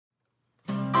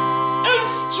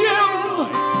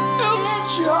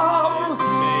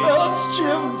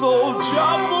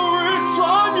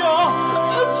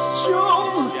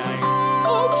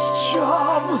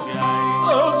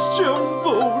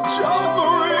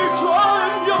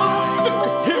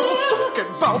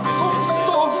about some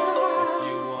stuff.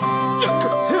 You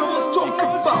can hear us talk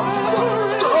about some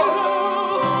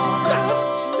stuff.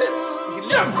 That's this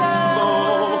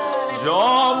Jambo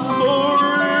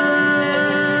Jamboree.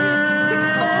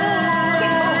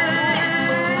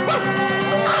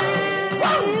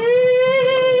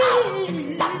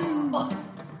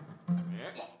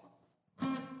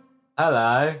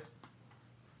 Hello.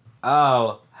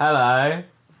 Oh, hello.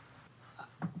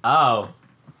 Oh,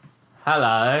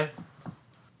 hello.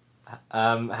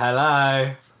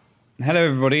 Hello. Hello,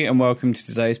 everybody, and welcome to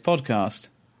today's podcast.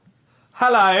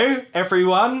 Hello,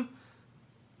 everyone.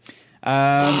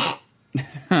 So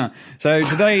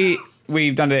today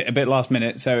we've done it a bit last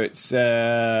minute, so it's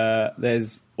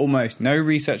there's almost no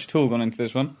research at all gone into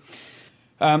this one.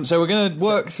 So we're going to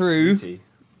work through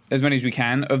as many as we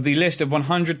can of the list of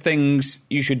 100 things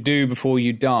you should do before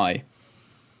you die.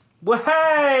 Well,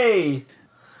 hey!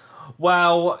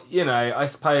 Well, you know, I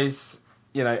suppose,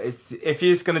 you know, if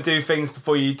you're just going to do things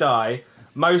before you die,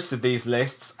 most of these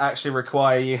lists actually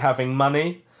require you having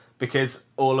money, because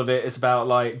all of it is about,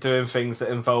 like, doing things that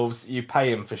involves you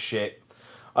paying for shit.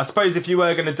 I suppose if you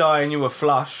were going to die and you were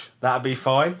flush, that'd be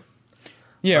fine.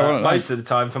 Yeah, well, most of the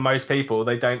time, for most people,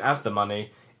 they don't have the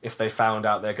money if they found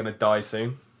out they're going to die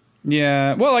soon.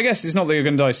 Yeah, well, I guess it's not that you're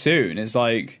going to die soon. It's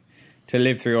like, to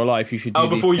live through your life, you should do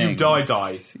before these you things.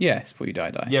 die. Yes, before you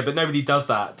die. Yeah, but nobody does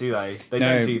that, do they? They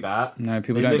don't do that. No,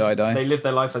 people don't die. They live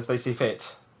their life as they see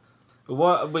fit.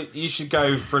 What you should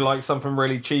go for, like, something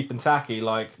really cheap and tacky,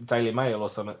 like Daily Mail or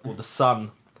something, or The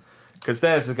Sun, because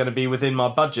theirs is going to be within my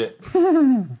budget.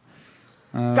 Go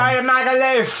to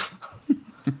Magaluf!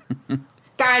 Go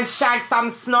and shag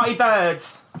some snotty bird!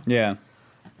 Yeah.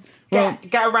 Well,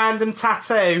 get a random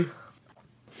tattoo.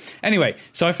 Anyway,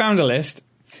 so I found a list.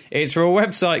 It's for a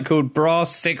website called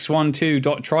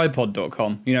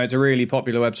brass612.tripod.com. You know, it's a really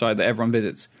popular website that everyone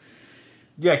visits.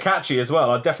 Yeah, catchy as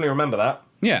well. I definitely remember that.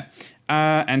 Yeah.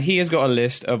 And he has got a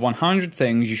list of 100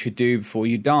 things you should do before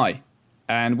you die.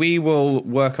 And we will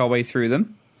work our way through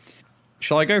them.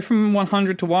 Shall I go from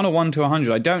 100 to 1 or 1 to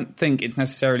 100? I don't think it's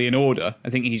necessarily in order. I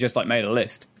think he's just, like, made a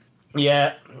list.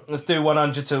 Yeah, let's do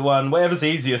 100 to 1. Whatever's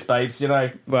easiest, babes, you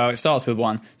know. Well, it starts with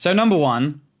 1. So, number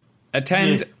 1,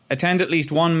 attend at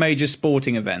least one major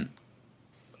sporting event.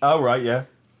 Oh, right, yeah.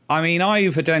 I mean,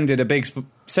 I've attended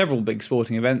several big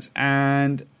sporting events,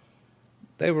 and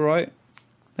they were right.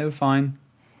 They were fine.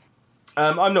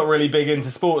 I'm not really big into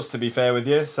sports, to be fair with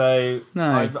you, so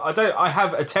No. I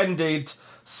have attended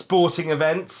sporting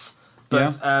events,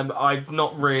 but I'm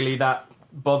not really that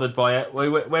bothered by it.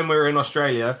 When we were in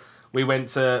Australia, we went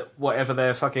to whatever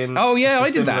their fucking... Oh, yeah,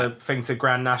 I did that. ...thing to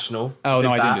Grand National. Oh,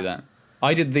 no, I didn't do that.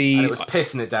 I did the... And it was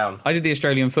pissing it down. I did the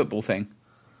Australian football thing.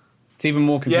 It's even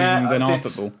more confusing than our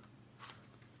football.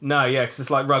 No, yeah, because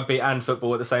it's like rugby and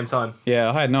football at the same time.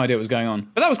 Yeah, I had no idea what was going on.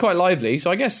 But that was quite lively,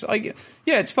 so I guess...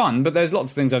 yeah, it's fun, but there's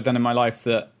lots of things I've done in my life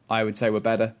that I would say were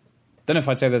better. Don't know if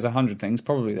I'd say there's 100 things.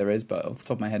 Probably there is, but off the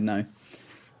top of my head, no.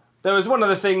 There was one of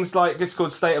the things, like, it's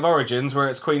called State of Origins, where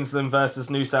it's Queensland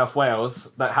versus New South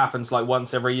Wales. That happens, like,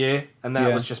 once every year, and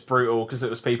that was just brutal, because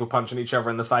it was people punching each other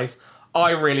in the face.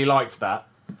 I really liked that,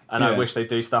 and I wish they'd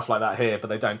do stuff like that here, but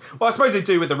they don't. Well, I suppose they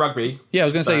do with the rugby. Yeah, I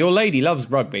was going to say, your lady loves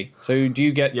rugby, so do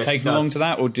you get taken does. along to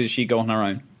that, or does she go on her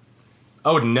own?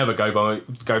 I would never go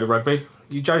to rugby. Are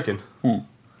you joking?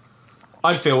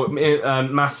 I'd feel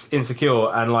mass insecure,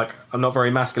 and, like, I'm not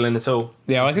very masculine at all.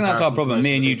 Yeah, I think that's our problem.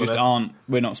 Me and you just aren't.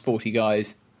 We're not sporty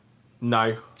guys.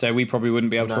 No. So we probably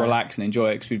wouldn't be able to relax and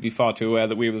enjoy it, because we'd be far too aware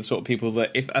that we were the sort of people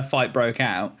that if a fight broke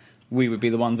out, we would be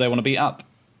the ones they want to beat up.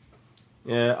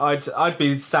 Yeah, I'd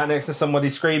be sat next to somebody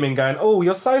screaming, going, "Oh,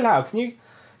 you're so loud! Can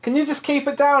you just keep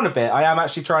it down a bit? I am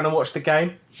actually trying to watch the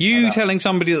game." You telling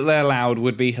somebody that they're loud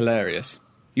would be hilarious.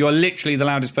 You are literally the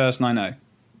loudest person I know.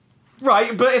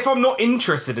 Right, but if I'm not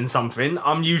interested in something,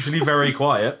 I'm usually very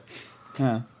quiet.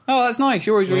 Yeah. Oh, that's nice.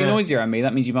 You're always really noisy around me.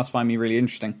 That means you must find me really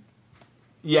interesting.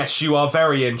 Yes, you are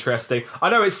very interesting.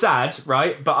 I know it's sad,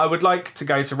 right? But I would like to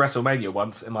go to WrestleMania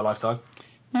once in my lifetime.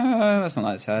 That's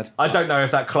not that sad. I don't know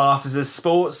if that classes as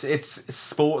sports. It's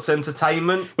sports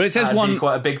entertainment. Well, it says That'd be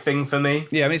quite a big thing for me.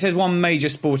 Yeah, I mean, it says one major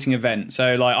sporting event.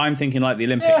 So, like, I'm thinking like the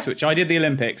Olympics, which I did the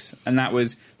Olympics, and that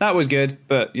was good.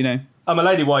 But you know, my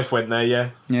lady wife went there. Yeah.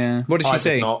 Yeah. What did she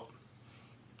see? Did not.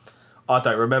 I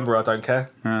don't remember. I don't care.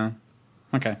 Oh.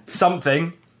 Okay.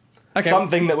 Something. Okay.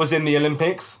 Something that was in the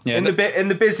Olympics. Yeah, in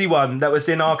the busy one that was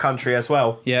in our country as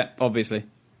well. Yeah, obviously.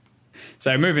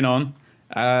 So moving on.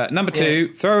 Number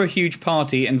 2, throw a huge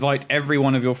party, invite every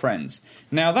one of your friends.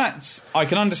 Now I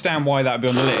can understand why that would be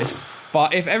on the list,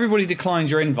 but if everybody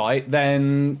declines your invite,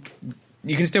 then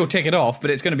you can still tick it off,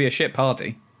 but it's going to be a shit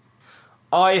party.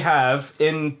 I have,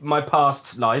 in my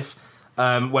past life,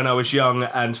 when I was young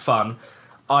and fun,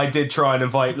 I did try and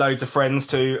invite loads of friends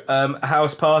to a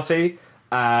house party,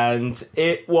 and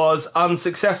it was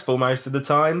unsuccessful most of the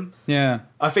time. Yeah.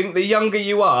 I think the younger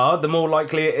you are, the more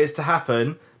likely it is to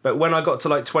happen. But when I got to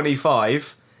like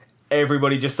 25,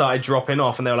 everybody just started dropping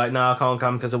off, and they were like, "No, I can't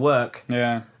come because of work.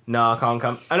 Yeah. No, I can't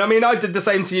come." And I mean, I did the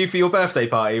same to you for your birthday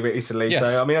party recently, Yes.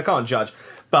 so I mean, I can't judge.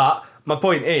 But my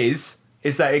point is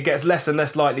that it gets less and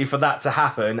less likely for that to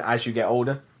happen as you get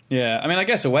older. Yeah. I mean, I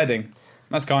guess a wedding.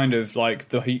 That's kind of like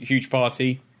the huge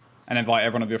party and invite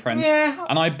everyone of your friends. Yeah.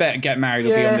 And I bet get married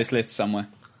will be Yeah. on this list somewhere.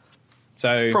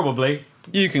 So Probably.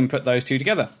 you can put those two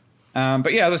together.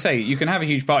 But yeah, as I say, you can have a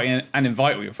huge party and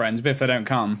invite all your friends, but if they don't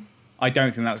come, I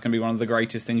don't think that's going to be one of the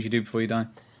greatest things you do before you die.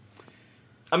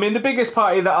 I mean, the biggest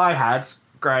party that I had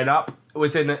growing up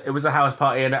was a house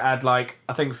party, and it had like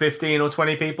I think 15 or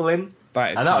 20 people in.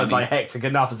 That is and that was tiny. like hectic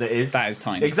enough as it is. That is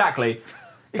tiny. Exactly.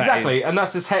 And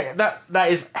that's as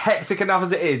that is hectic enough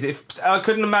as it is. If I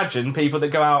couldn't imagine people that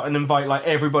go out and invite like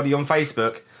everybody on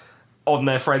Facebook on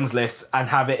their friends list and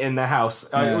have it in their house,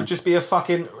 it would just be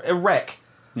a wreck.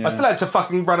 Yeah. I still had to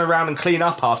fucking run around and clean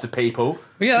up after people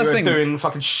Yeah, that's who the were thing. doing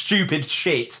fucking stupid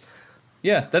shit.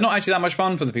 Yeah, they're not actually that much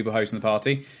fun for the people hosting the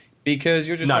party because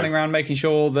you're just No. running around making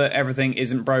sure that everything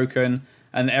isn't broken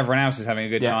and everyone else is having a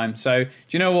good Yeah. time. So, do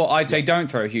you know what? I'd say don't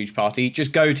throw a huge party.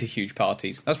 Just go to huge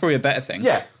parties. That's probably a better thing.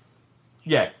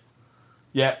 Yeah,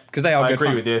 'Cause they are I good agree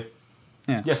fun. with you.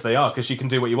 Yeah. Yes, they are, because you can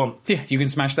do what you want. Yeah, you can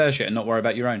smash their shit and not worry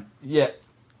about your own. Yeah.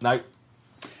 No.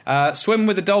 Swim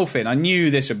with a dolphin. I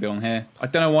knew this would be on here. I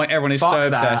don't know why everyone is Fuck so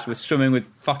obsessed that. with swimming with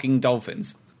fucking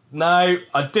dolphins. No,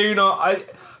 I do not.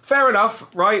 Fair enough,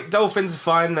 right? Dolphins are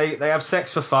fine. They have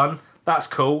sex for fun. That's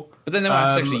cool. But then they won't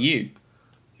have sex with you.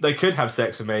 They could have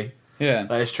sex with me. Yeah.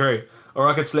 That is true. Or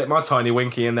I could slip my tiny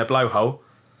winky in their blowhole.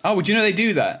 Oh, well, do you know they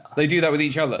do that? They do that with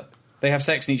each other. They have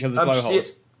sex in each other's blowholes.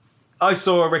 I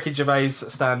saw a Ricky Gervais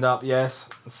stand up. Yes,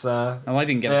 it's, Oh, I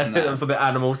didn't get yeah, it from that. it was a bit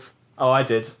animals. Oh, I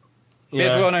did. Yeah,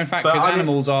 it's a well-known fact But because I mean-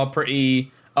 animals are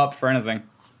pretty up for anything.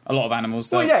 A lot of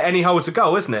animals. Well, though. yeah, any hole's a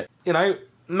goal, isn't it? You know,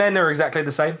 men are exactly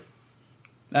the same.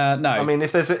 No, I mean,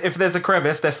 if there's a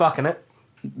crevice, they're fucking it.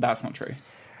 that's not true.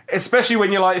 Especially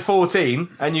when you're like 14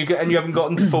 and you haven't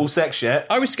gotten to full sex yet.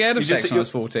 I was scared of You just- sex when I was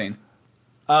 14.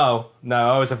 Oh no,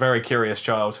 I was a very curious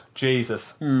child.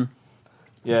 Jesus.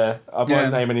 Yeah, I won't Yeah.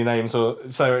 name any names or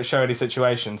show any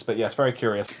situations, but yes, very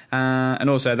curious. And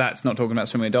also, that's not talking about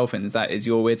swimming with dolphins. That is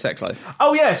your weird sex life.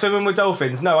 Oh yeah, swimming with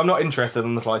dolphins. No, I'm not interested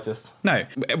in the slightest. No.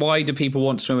 Why do people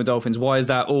want to swim with dolphins? Why is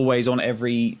that always on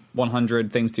every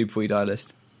 100 things to do before you die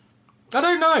list? I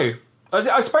don't know.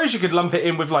 I suppose you could lump it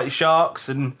in with like sharks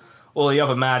and all the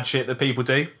other mad shit that people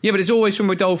do. Yeah, but it's always swim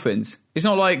with dolphins. It's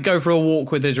not like go for a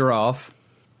walk with a giraffe.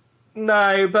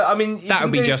 No, but I mean That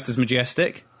would be just as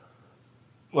majestic.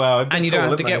 well, And you don't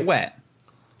have to get wet.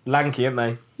 Lanky, aren't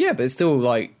they? Yeah, but it's still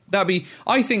like that'd be.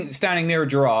 I think standing near a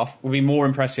giraffe would be more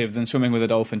impressive than swimming with a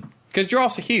dolphin because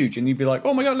giraffes are huge, and you'd be like,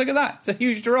 "Oh my god, look at that! It's a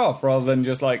huge giraffe," rather than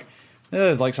just like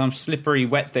there's like some slippery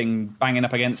wet thing banging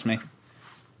up against me.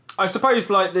 I suppose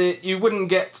like you wouldn't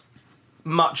get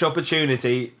much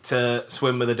opportunity to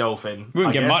swim with a dolphin. We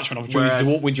wouldn't I get guess, much of an opportunity whereas-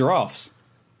 to walk with giraffes.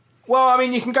 Well, I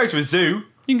mean, you can go to a zoo.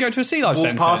 You can go to a sea life Walk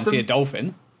centre past and see a them.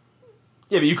 dolphin.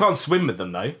 Yeah, but you can't swim with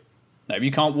them though. No, but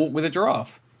you can't walk with a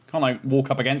giraffe. You can't like walk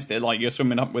up against it like you're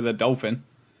swimming up with a dolphin.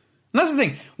 And that's the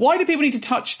thing. Why do people need to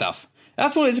touch stuff?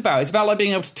 That's what it's about. It's about like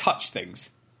being able to touch things.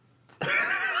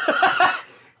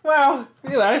 Well,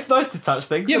 you know, it's nice to touch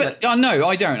things. Yeah, isn't but no,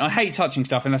 I don't. I hate touching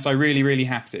stuff unless I really, really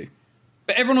have to.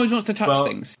 But everyone always wants to touch well,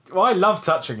 things. Well, I love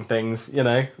touching things. You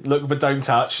know, look but don't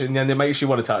touch, and then it makes you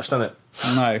want to touch, doesn't it?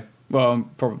 No. Well,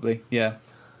 probably, yeah.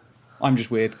 I'm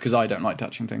just weird because I don't like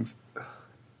touching things.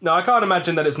 No, I can't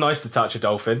imagine that it's nice to touch a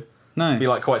dolphin. No. It'd be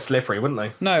like quite slippery, wouldn't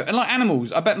they? No, and like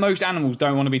animals, I bet most animals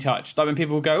don't want to be touched. Like when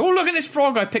people go, "Oh, look at this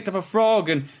frog! I picked up a frog,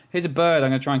 and here's a bird.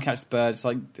 I'm going to try and catch the bird." It's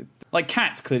like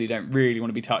cats clearly don't really want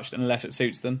to be touched unless it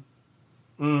suits them.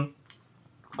 I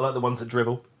like the ones that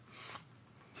dribble.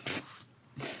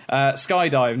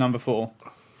 Skydive number 4.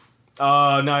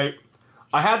 Oh no,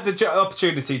 I had the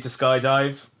opportunity to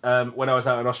skydive when I was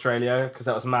out in Australia because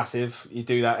that was massive. You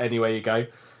do that anywhere you go,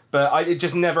 but it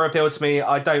just never appealed to me.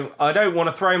 I don't want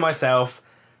to throw myself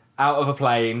out of a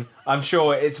plane. I'm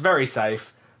sure it's very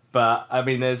safe, but I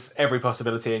mean, there's every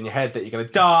possibility in your head that you're going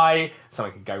to die.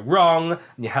 Something can go wrong, and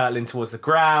you're hurtling towards the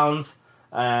ground.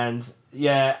 And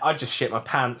yeah, I'd just shit my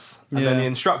pants, and then Yeah. the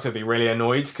instructor would be really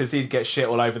annoyed because he'd get shit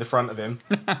all over the front of him.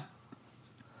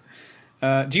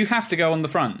 Do you have to go on the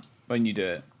front when you do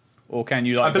it? Or can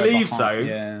you, like, I believe go so. behind?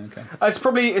 Yeah, okay.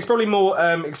 It's probably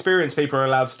more experienced people are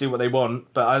allowed to do what they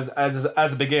want, but as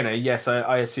a beginner, yes,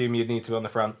 I assume you'd need to be on the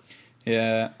front.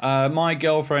 Yeah. My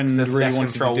girlfriend There's really less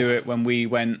wanted control. to do it when we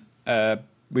went...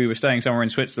 we were staying somewhere in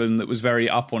Switzerland that was very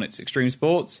up on its extreme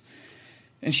sports.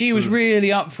 And she was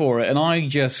really up for it, and I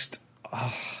just...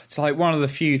 it's like one of the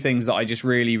few things that I just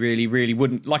really, really, really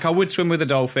wouldn't... Like, I would swim with a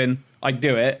dolphin. I'd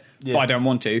do it, but I don't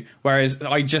want to. Whereas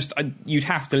you'd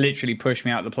have to literally push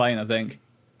me out of the plane, I think.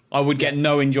 I would get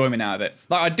no enjoyment out of it.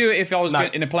 Like, I'd do it if I was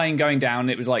in a plane going down and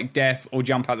it was like death or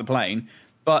jump out the plane.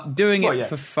 But doing it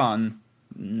for fun,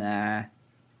 nah.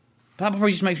 But that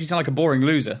probably just makes me sound like a boring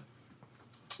loser.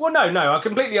 Well, no, I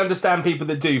completely understand people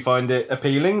that do find it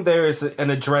appealing. There is an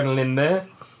adrenaline there.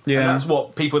 Yeah. And that's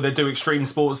what people that do extreme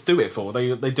sports do it for.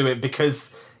 They do it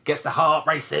because it gets the heart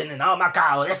racing and, oh my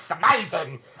God, this is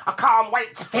amazing. I can't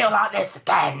wait to feel like this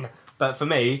again. But for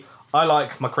me, I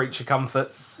like my creature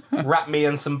comforts. Wrap me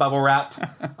in some bubble wrap.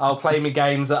 I'll play me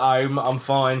games at home. I'm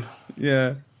fine.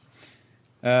 Yeah.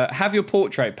 Have your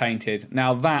portrait painted.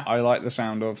 Now that I like the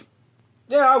sound of.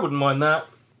 Yeah, I wouldn't mind that.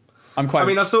 I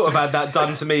I sort of had that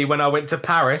done to me when I went to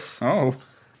Paris. Oh.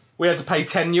 We had to pay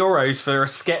 €10 for a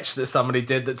sketch that somebody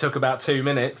did that took about 2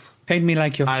 minutes. Paint me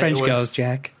like your And French it was- girls,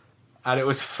 Jack. And it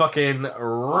was fucking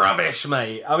rubbish,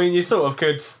 mate. I mean, you sort of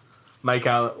could make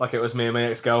out like it was me and my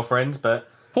ex-girlfriend, but...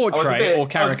 Portrait or I was a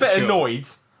caricature? bit annoyed.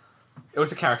 It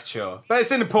was a caricature. But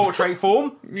it's in a portrait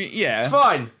form. Yeah. It's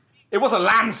fine. It was a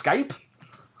landscape.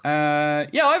 Yeah,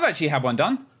 I've actually had one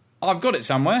done. I've got it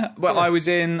somewhere. Well, I was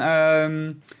in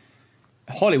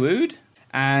Hollywood,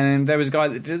 and there was a guy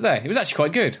that did it there. It was actually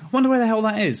quite good. I wonder where the hell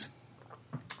that is.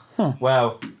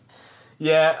 Well,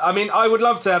 yeah, I mean, I would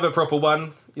love to have a proper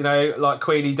one, you know, like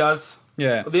Queenie does.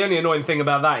 Yeah. But the only annoying thing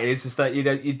about that is that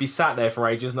you'd be sat there for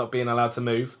ages not being allowed to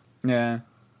move. Yeah.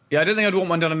 Yeah, I don't think I'd want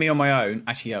one done on me on my own.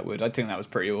 Actually, yeah, I would. I think that was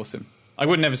pretty awesome. I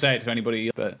would never say it to anybody,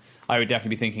 but I would definitely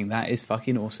be thinking, that is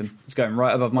fucking awesome. It's going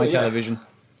right above my television.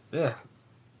 Yeah.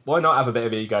 Why not have a bit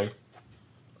of ego?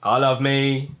 I love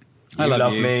me. You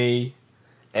love you. me.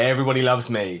 Everybody loves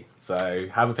me. So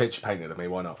have a picture painted of me.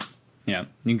 Why not? Yeah,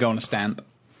 you can go on a stamp.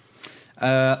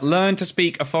 Learn to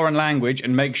speak a foreign language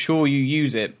and make sure you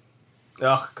use it.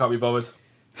 Ugh, can't be bothered.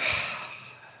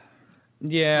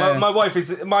 Yeah. My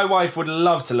wife would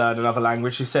love to learn another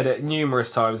language. She said it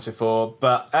numerous times before,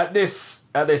 but at this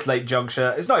late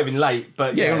juncture, it's not even late.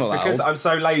 But Yeah, yeah, you're not that because old. I'm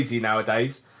so lazy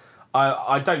nowadays,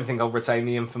 I don't think I'll retain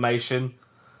the information.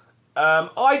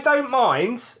 I don't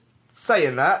mind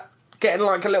saying that, getting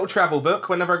like a little travel book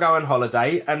whenever I go on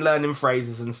holiday and learning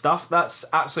phrases and stuff. That's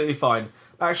absolutely fine.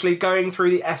 But actually going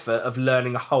through the effort of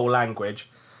learning a whole language,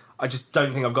 I just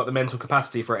don't think I've got the mental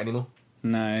capacity for it anymore.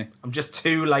 No. I'm just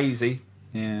too lazy.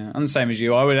 Yeah, I'm the same as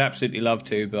you. I would absolutely love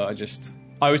to, but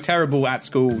I was terrible at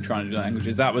school trying to do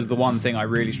languages. That was the one thing I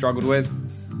really struggled with.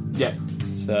 Yeah.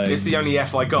 So It's the only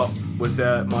F I got was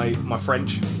my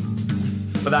French.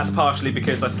 But that's partially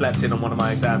because I slept in on one of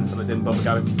my exams and I didn't bother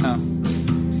going.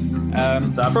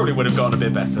 So I probably would have gotten a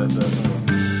bit better. But,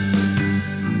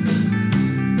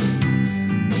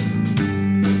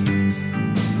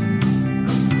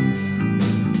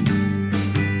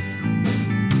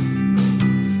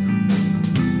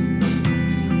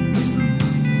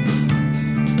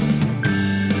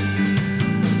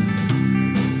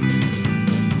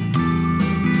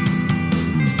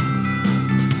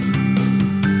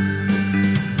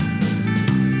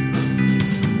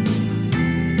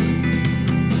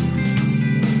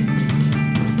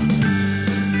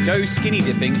 go skinny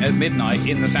dipping at midnight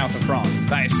in the south of France.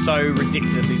 That is so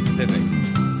ridiculously specific.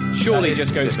 Surely That is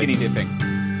just go specific. skinny dipping.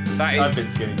 That is. I've been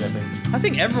skinny dipping. I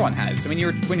think everyone has. I mean,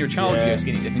 when you're a child, Yeah. you go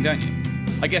skinny dipping, don't you?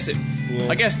 I guess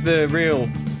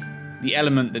the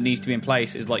element that needs to be in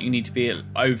place is like you need to be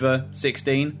over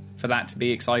 16 for that to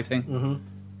be exciting.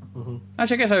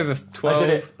 Actually, I guess over 12. I did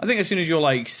it. I think as soon as you're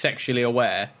like sexually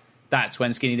aware, that's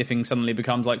when skinny dipping suddenly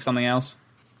becomes like something else.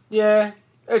 Yeah,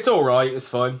 it's all right. It's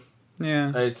fine.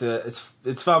 Yeah. It's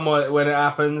fun when it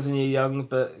happens and you're young,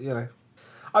 but you know,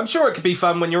 I'm sure it could be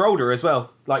fun when you're older as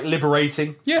well, like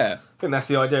liberating. Yeah. I think that's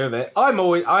the idea of it. I'm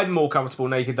more comfortable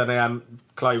naked than I am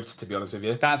clothed, to be honest with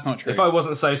you. That's not true. If I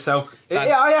wasn't so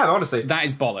yeah, I am honestly. That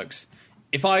is bollocks.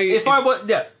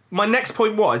 My next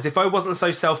point was if I wasn't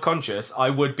so self-conscious,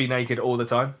 I would be naked all the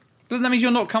time. That means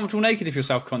you're not comfortable naked if you're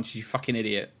self-conscious, you fucking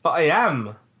idiot. But I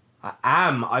am.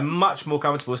 I'm much more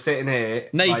comfortable sitting here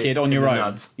Naked like, on in your the own.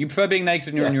 nuds. You prefer being naked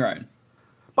when you're on your own.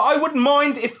 But I wouldn't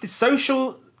mind if the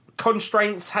social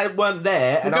constraints weren't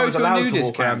there and We'll I go was to a allowed to nudist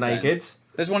walk around camp, then. naked.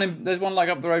 There's one like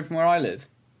up the road from where I live.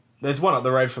 There's one up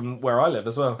the road from where I live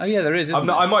as well. Oh yeah, there is. Isn't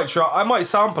there? I might try. I might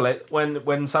sample it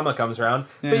when summer comes around.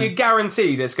 Yeah. But you're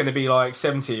guaranteed it's going to be like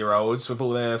 70-year-olds with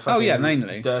all their fucking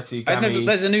mainly dirty. And Gammy...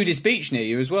 there's a nudist beach near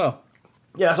you as well.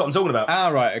 Yeah, that's what I'm talking about. Ah,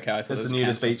 right. Okay, I thought There's it was the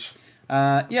nudist beach.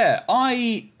 Yeah,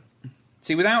 I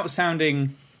see. Without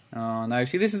sounding, oh no.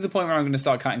 See, this is the point where I'm going to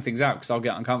start cutting things out because I'll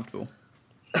get uncomfortable.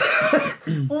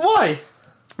 Why?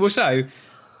 Well, so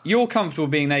you're comfortable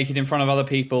being naked in front of other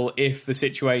people if the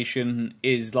situation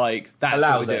is like that's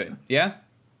Allows what we're it. doing. Yeah.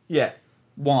 Yeah.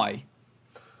 Why?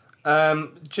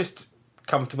 Just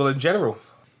comfortable in general.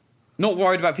 Not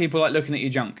worried about people like looking at your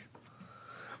junk.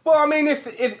 Well, I mean, if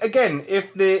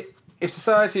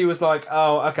society was like,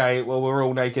 oh, okay, well, we're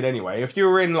all naked anyway. If you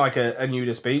were in like a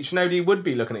nudist beach, nobody would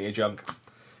be looking at your junk.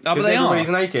 Oh, but they everybody's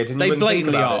are. naked, and They you wouldn't think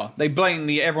blatantly about are. it. They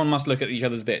blatantly. Everyone must look at each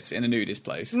other's bits in a nudist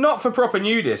place. Not for proper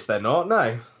nudists, they're not.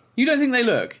 No. You don't think they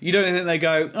look? You don't think they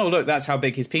go, oh look, that's how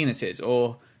big his penis is,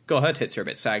 or God, her tits are a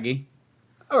bit saggy.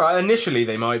 All right, initially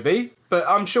they might be, but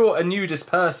I'm sure a nudist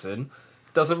person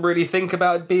doesn't really think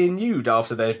about being nude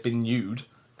after they've been nude,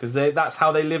 because that's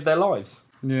how they live their lives.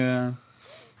 Yeah.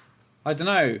 I don't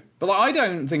know. But like, I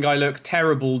don't think I look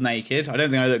terrible naked. I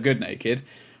don't think I look good naked.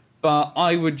 But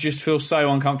I would just feel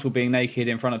so uncomfortable being naked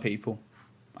in front of people,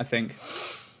 I think.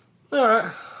 All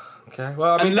right. Okay.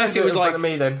 Well, I mean, Unless don't do it was in like front of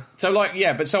me then. So like,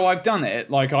 yeah, but so I've done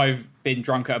it. Like I've been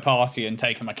drunk at a party and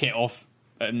taken my kit off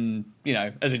and, you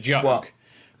know, as a joke. What?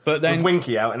 But then With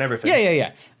Winky out and everything.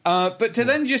 Yeah. But to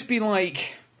then just be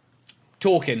like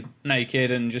talking naked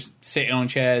and just sitting on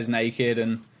chairs naked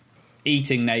and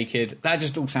eating naked, that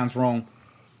just all sounds wrong.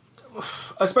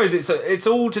 I suppose it's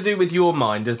all to do with your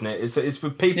mind, isn't it? It's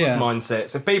with people's Yeah.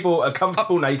 mindsets. If people are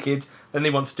comfortable naked, then they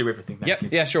want to do everything naked.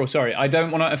 Yep, yeah, sure, sorry. I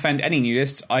don't want to offend any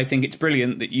nudists. I think it's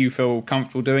brilliant that you feel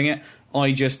comfortable doing it.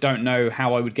 I just don't know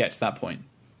how I would get to that point.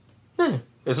 Yeah.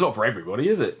 It's not for everybody,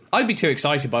 is it? I'd be too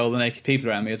excited by all the naked people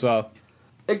around me as well.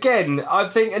 Again, I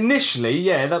think initially,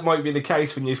 yeah, that might be the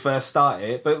case when you first start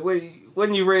it, but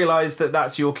when you realise that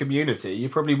that's your community, you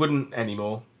probably wouldn't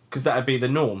anymore, because that would be the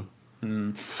norm.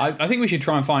 I think we should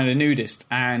try and find a nudist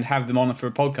and have them on for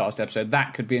a podcast episode.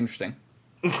 That could be interesting.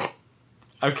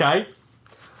 Okay.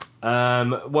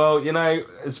 Well, you know,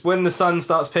 it's when the sun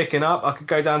starts picking up, I could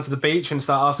go down to the beach and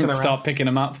start asking around. Start picking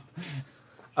them up.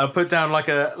 I'll put down like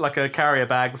a carrier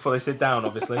bag before they sit down,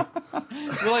 obviously. Well,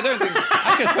 I don't think.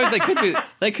 Actually, I suppose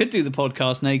they could do the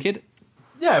podcast naked.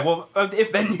 Yeah, well,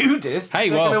 if they're nudists, Hey,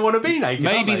 they're well, going to want to be naked.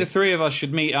 Maybe aren't the they? three of us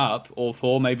should meet up, or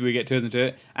four. Maybe we get two of them to do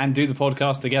it and do the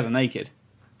podcast together naked.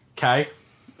 Okay.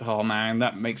 Oh man,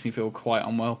 that makes me feel quite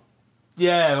unwell.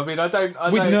 Yeah, I mean, I don't.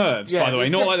 With nerves, yeah, by the way,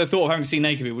 it's not like the thought of having to see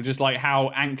naked people, just like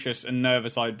how anxious and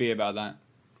nervous I'd be about that.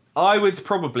 I would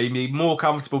probably be more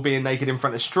comfortable being naked in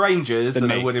front of strangers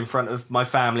than I me. would in front of my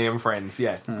family and friends.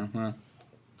 Yeah.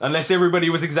 Unless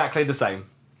everybody was exactly the same.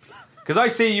 Because I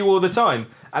see you all the time,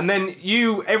 and then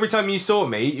every time you saw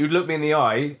me, you'd look me in the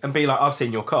eye and be like, "I've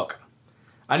seen your cock,"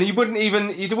 and you wouldn't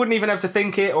even have to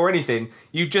think it or anything.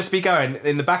 You'd just be going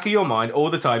in the back of your mind all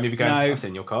the time. You'd be going, No. "I've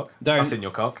seen your cock. Don't. I've seen your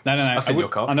cock. No. I've seen your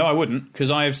cock." I know I wouldn't, because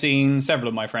I have seen several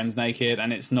of my friends naked,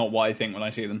 and it's not what I think when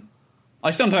I see them. I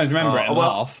sometimes remember it and well-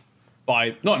 laugh,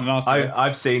 by not in a nasty way.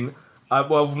 I've seen.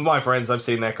 Well, from my friends, I've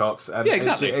seen their cocks. And Yeah,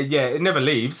 exactly. it never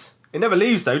leaves. It never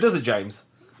leaves, though, does it, James?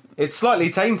 It's slightly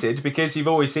tainted because you've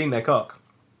always seen their cock.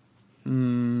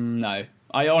 No.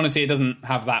 Honestly, it doesn't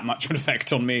have that much of an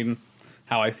effect on me and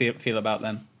how I feel about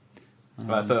them.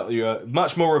 I thought you were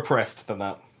much more repressed than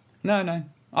that. No.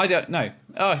 I don't know.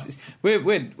 Oh, we're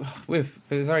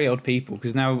very odd people,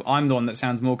 because now I'm the one that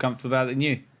sounds more comfortable about it than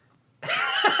you.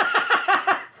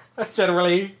 That's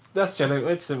generally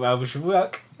it's well, we should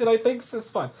work. I think so, it's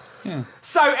fine. Yeah.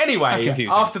 So anyway,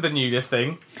 confusing. after the nudist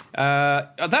thing,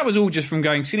 That was all just from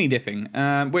going skinny dipping,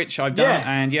 which I've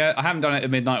done, Yeah. and I haven't done it at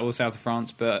midnight or the south of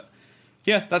France, but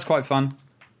yeah, that's quite fun.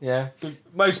 yeah,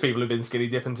 most people have been skinny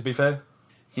dipping. To be fair,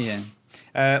 Yeah.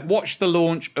 Watch the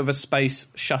launch of a space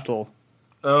shuttle.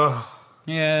 ugh,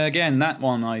 Yeah, again, that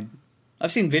one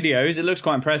I've seen videos. It looks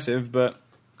quite impressive, but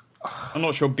I'm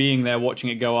not sure being there watching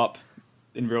it go up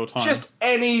in real time. just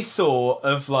any sort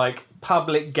of like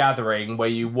public gathering where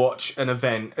you watch an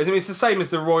event. I mean, it's the same as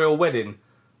the royal wedding.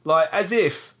 Like as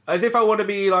if I want to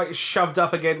be like shoved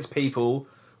up against people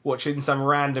watching some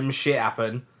random shit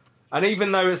happen. And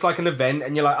even though it's like an event,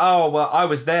 and you're like, oh well, I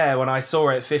was there when I saw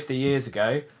it 50 years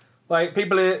ago. Like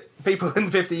people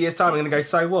in 50 years time are going to go,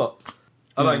 so what?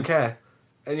 I don't care.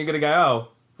 And you're going to go, oh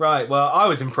right, well I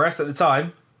was impressed at the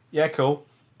time. Yeah, cool.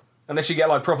 Unless you get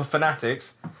like proper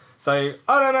fanatics. So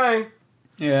I don't know.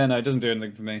 Yeah, no, it doesn't do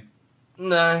anything for me.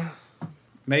 No.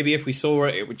 Maybe if we saw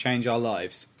it, it would change our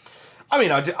lives. I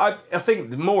mean, I think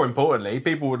more importantly,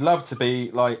 people would love to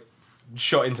be like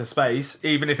shot into space,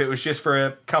 even if it was just for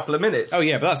a couple of minutes. Oh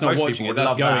yeah, but that's not Most watching people it. would That's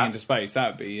love going that. into space.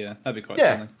 That'd be quite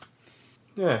Yeah.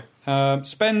 something. Yeah.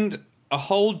 Spend a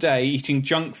whole day eating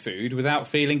junk food without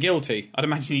feeling guilty. I'd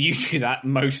imagine you do that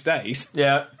most days.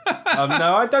 Yeah.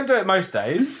 No, I don't do it most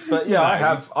days, but yeah, No. I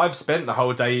have. I've spent the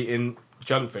whole day eating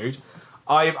junk food.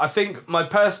 I think my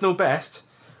personal best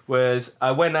was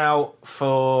I went out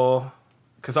for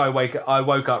because I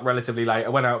woke up relatively late. I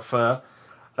went out for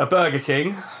a Burger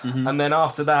King, and then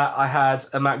after that I had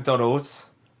a McDonald's,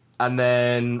 and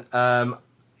then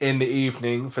in the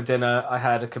evening for dinner I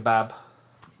had a kebab.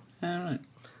 All right.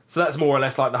 So that's more or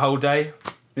less like the whole day,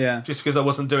 Yeah. just because I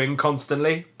wasn't doing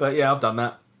constantly. But yeah, I've done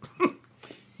that.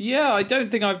 Yeah, I don't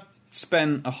think I've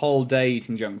spent a whole day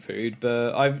eating junk food,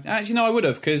 but I would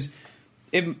have, because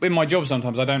in my job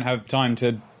sometimes I don't have time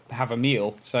to have a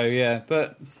meal. So yeah,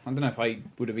 but I don't know if I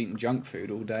would have eaten junk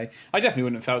food all day. I definitely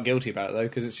wouldn't have felt guilty about it though,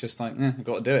 because it's just like, I've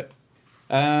got to do it.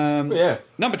 But yeah.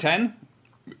 Number 10,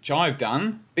 which I've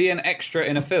done, be an extra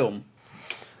in a film.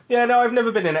 Yeah, no, I've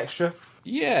never been an extra.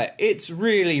 Yeah, it's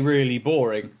really, really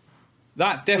boring.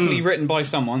 That's definitely written by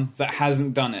someone that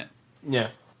hasn't done it. Yeah.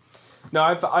 No,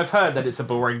 I've heard that it's a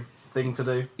boring thing to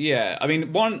do. Yeah, I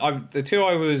mean, the two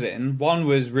I was in, one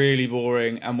was really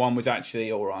boring and one was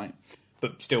actually alright,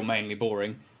 but still mainly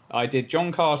boring. I did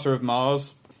John Carter of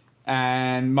Mars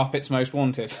and Muppets Most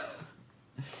Wanted.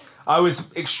 I was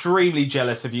extremely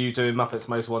jealous of you doing Muppets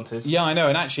Most Wanted. Yeah, I know,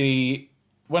 and actually,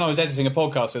 when I was editing a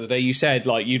podcast the other day, you said,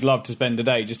 like, you'd love to spend a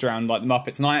day just around, like, the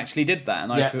Muppets, and I actually did that,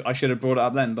 and I should have brought it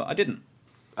up then, but I didn't.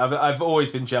 I've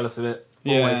always been jealous of it.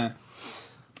 Always. Yeah.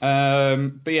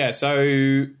 But yeah,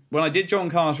 so when I did John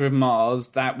Carter of Mars,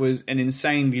 that was an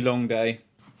insanely long day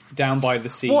down by the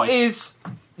sea. What is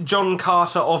John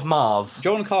Carter of Mars?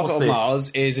 John Carter What's of this? Mars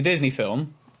is a Disney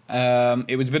film.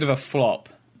 It was a bit of a flop,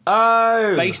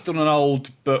 Oh. based on an old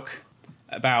book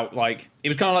about, like, it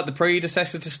was kind of like the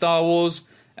predecessor to Star Wars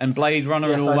and Blade Runner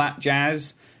Yes, and all I- that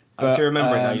jazz. I do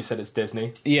remember it now. um, You said it's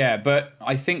Disney. Yeah, but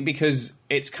I think because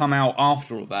it's come out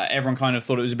after all that, everyone kind of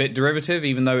thought it was a bit derivative,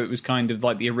 even though it was kind of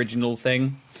like the original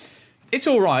thing. It's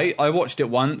all right. I watched it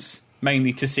once,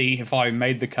 mainly to see if I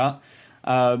made the cut,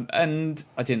 and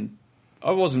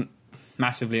I wasn't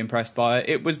massively impressed by it.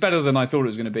 It was better than I thought it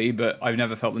was going to be, but I've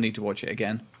never felt the need to watch it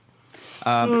again.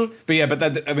 But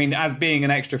I mean, as being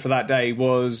an extra for that day I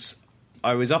was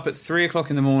up at 3:00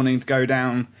 in the morning to go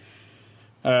down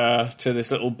to this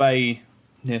little bay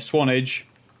near Swanage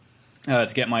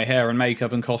to get my hair and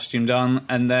makeup and costume done,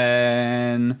 and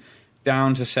then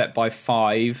down to set by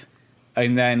 5,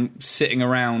 and then sitting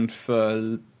around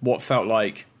for what felt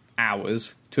like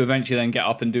hours to eventually then get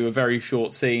up and do a very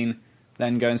short scene,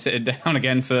 then go and sit it down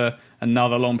again for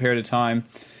another long period of time.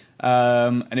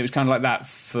 And it was kind of like that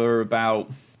for about,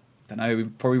 I don't know, we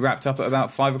probably wrapped up at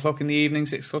about 5:00 in the evening,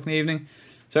 6:00 in the evening.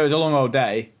 So it was a long old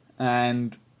day,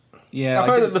 and yeah. I've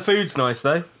heard that the food's nice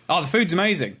though. Oh, the food's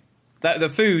amazing. The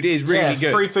food is really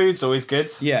good. Free food's always good.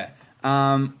 Yeah.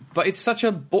 But it's such a...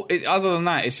 other than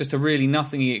that, it's just a really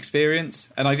nothingy experience,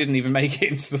 and I didn't even make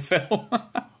it into the film.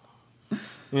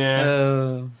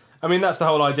 Yeah. I mean, that's the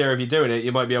whole idea of you doing it.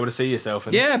 You might be able to see yourself.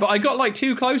 And... Yeah, but I got like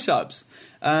 2 close-ups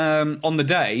on the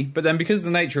day, but then because of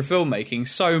the nature of filmmaking,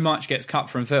 so much gets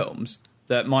cut from films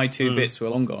that my 2 bits were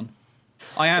long gone.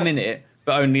 I am in it,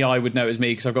 but only I would know it was me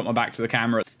because I've got my back to the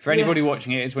camera. For anybody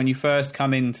watching it, it's when you first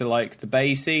come into like the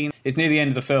bay scene. It's near the end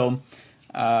of the film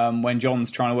when John's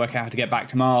trying to work out how to get back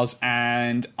to Mars,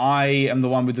 and I am the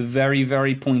one with the very,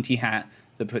 very pointy hat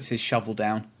that puts his shovel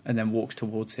down and then walks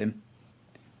towards him.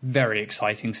 Very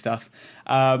exciting stuff.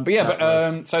 So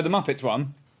the Muppets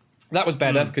one, that was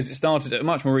better because it started at a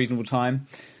much more reasonable time,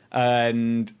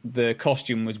 and the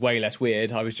costume was way less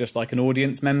weird. I was just like an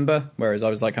audience member, whereas I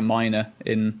was like a minor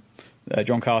in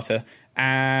John Carter,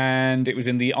 and it was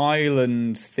in the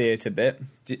Island Theatre bit.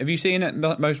 Have you seen it,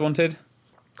 Most Wanted?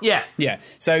 Yeah. Yeah.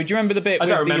 So do you remember the bit I with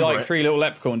don't the remember like it. 3 little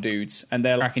leprechaun dudes, and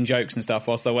they're cracking jokes and stuff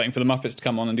whilst they're waiting for the Muppets to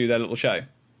come on and do their little show?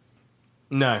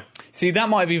 No. See, that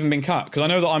might have even been cut, because I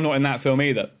know that I'm not in that film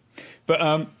either.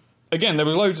 But, again, there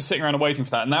was loads of sitting around and waiting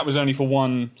for that, and that was only for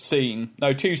 2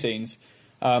 scenes,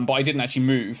 but I didn't actually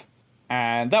move.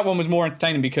 And that one was more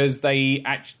entertaining because they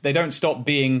don't stop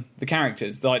being the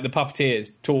characters. Like, the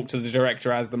puppeteers talk to the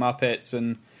director as the Muppets,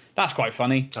 and that's quite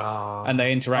funny. Oh. And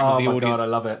they interact with the my audience. God, I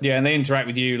love it. Yeah, and they interact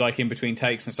with you, like, in between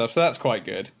takes and stuff, so that's quite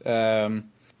good. Did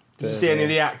you see any of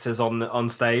the actors on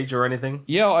stage or anything?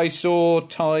 Yeah, I saw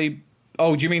Ty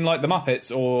Oh, do you mean like the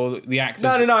Muppets or the actors?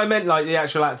 No, I meant like the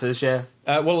actual actors, yeah.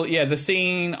 Well, yeah, the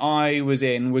scene I was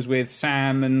in was with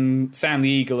Sam the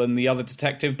Eagle and the other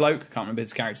detective bloke. I can't remember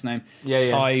his character's name.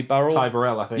 Yeah. Ty Burrell. Ty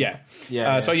Burrell, I think. Yeah.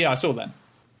 Yeah. So, yeah, I saw that.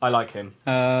 I like him.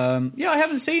 Yeah, I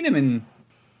haven't seen him in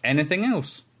anything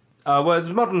else. Well, it's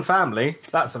Modern Family.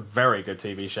 That's a very good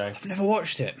TV show. I've never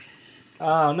watched it.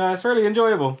 Oh, no, it's really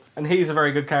enjoyable. And he's a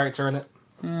very good character in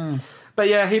it. But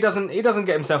yeah, he doesn't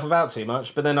get himself about too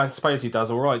much, but then I suppose he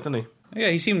does all right, doesn't he? Yeah,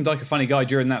 he seemed like a funny guy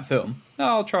during that film.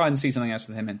 I'll try and see something else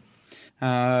with him in.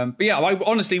 But yeah, I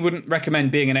honestly wouldn't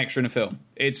recommend being an extra in a film.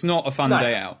 It's not a fun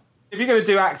day out. If you're going to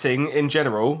do acting in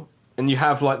general, and you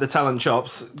have like the talent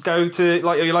chops, go to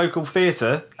like your local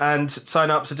theatre and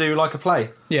sign up to do like a play.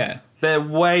 Yeah. They're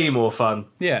way more fun.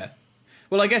 Yeah.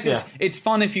 Well, I guess it's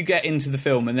fun if you get into the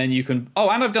film and then you can... Oh,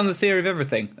 and I've done The Theory of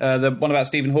Everything, the one about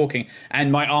Stephen Hawking,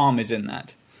 and my arm is in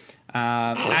that.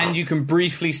 And you can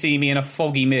briefly see me in a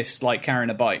foggy mist, like carrying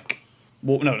a bike.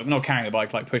 Well, no, not carrying a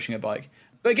bike, like pushing a bike.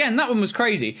 But again, that one was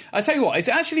crazy. I tell you what, it's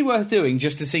actually worth doing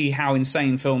just to see how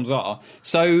insane films are.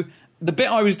 So, the bit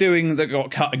I was doing that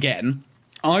got cut again,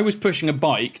 I was pushing a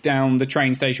bike down the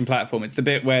train station platform. It's the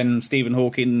bit when Stephen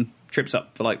Hawking trips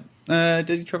up for like... did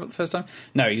he trip up the first time?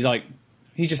 No,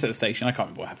 he's just at the station. I can't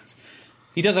remember what happens.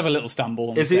 He does have a little stumble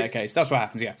on the staircase. That's what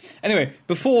happens, yeah. Anyway,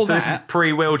 before so that... So this is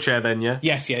pre-wheelchair then, yeah?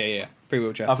 Yes, yeah.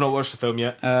 Pre-wheelchair. I've not watched the film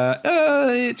yet.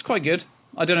 It's quite good.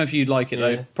 I don't know if you'd like it,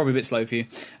 though. Probably a bit slow for you.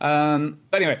 But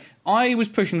anyway, I was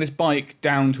pushing this bike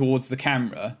down towards the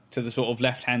camera, to the sort of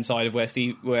left-hand side of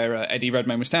where Eddie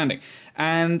Redmayne was standing.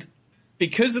 And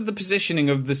because of the positioning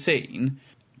of the scene,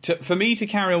 for me to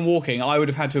carry on walking, I would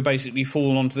have had to have basically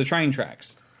fallen onto the train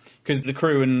tracks. Because the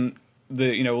crew and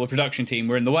all the production team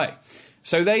were in the way.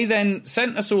 So they then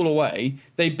sent us all away.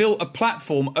 They built a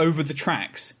platform over the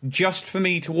tracks just for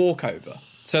me to walk over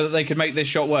so that they could make this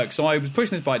shot work. So I was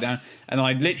pushing this bike down and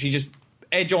I'd literally just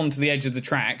edge onto the edge of the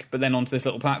track, but then onto this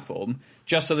little platform,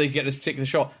 just so they could get this particular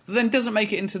shot that then doesn't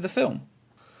make it into the film.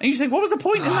 And you just think, what was the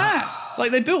point in that?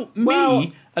 Like, they built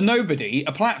me, a nobody,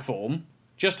 a platform,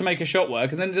 just to make a shot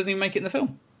work, and then it doesn't even make it in the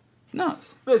film. It's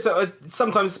nuts.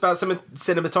 Sometimes it's about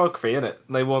cinematography, isn't it?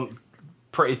 They want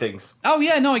pretty things. Oh,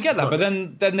 yeah, no, I get that, but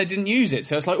then they didn't use it,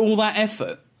 so it's like all that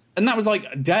effort. And that was like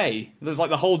a day. It was like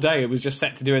the whole day it was just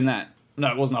set to doing that. No,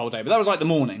 it wasn't the whole day, but that was like the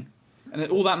morning. And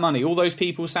all that money, all those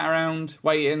people sat around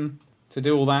waiting to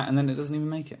do all that, and then it doesn't even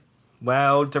make it.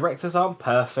 Well, directors aren't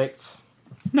perfect.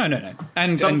 No.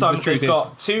 And sometimes they've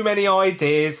got too many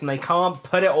ideas and they can't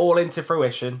put it all into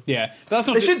fruition. Yeah, but that's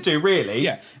not. They should do, really.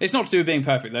 Yeah, it's not to do with being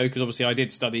perfect though, because obviously I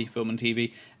did study film and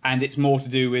TV, and it's more to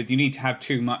do with you need to have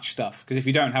too much stuff. Because if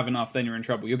you don't have enough, then you're in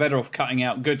trouble. You're better off cutting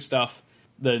out good stuff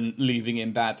than leaving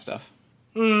in bad stuff.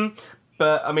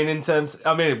 But I mean,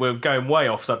 we're going way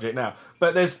off subject now.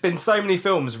 But there's been so many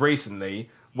films recently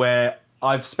where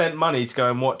I've spent money to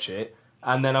go and watch it.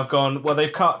 And then I've gone, well,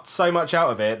 they've cut so much out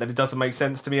of it that it doesn't make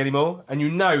sense to me anymore. And you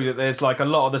know that there's like a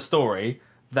lot of the story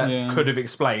that could have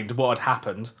explained what had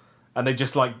happened. And they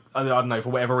just like, I don't know, for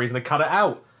whatever reason, they cut it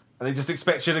out. And they just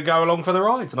expect you to go along for the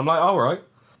ride. And I'm like, all right.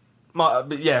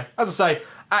 But yeah, as I say,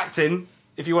 acting,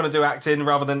 if you want to do acting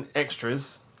rather than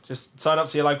extras, just sign up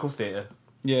to your local theatre.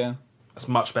 Yeah. That's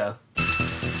much better.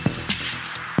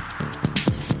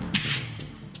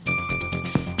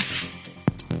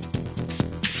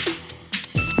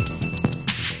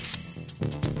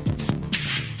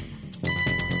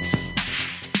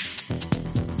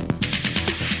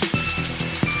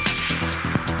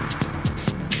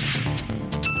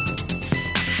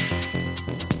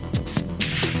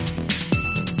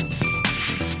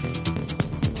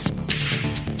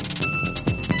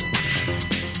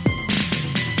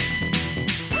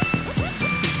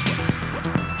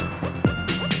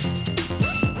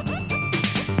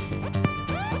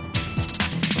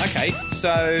 Okay,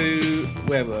 so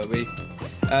where were we?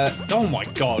 Oh my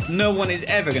god, no one is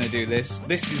ever going to do this.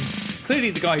 This is clearly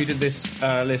the guy who did this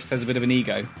list has a bit of an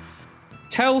ego.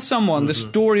 Tell someone the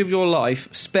story of your life,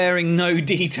 sparing no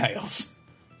details.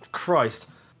 Christ.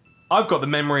 I've got the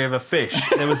memory of a fish.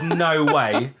 There was no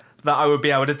way that I would be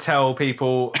able to tell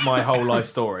people my whole life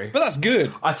story. But that's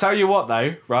good. I tell you what,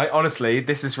 though, right? Honestly,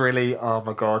 this is really... Oh,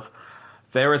 my God.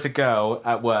 There is a girl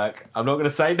at work. I'm not going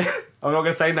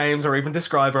to say names or even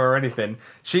describe her or anything.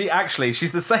 She's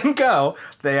the same girl.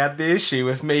 They had the issue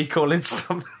with me calling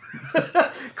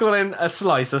calling a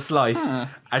slice.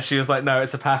 And she was like, no,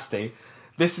 it's a pasty.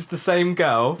 This is the same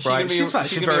girl, right? She's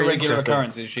actually very regular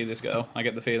occurrence, is she, this girl? I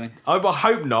get the feeling. I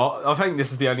hope not. I think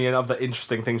this is the only other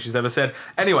interesting thing she's ever said.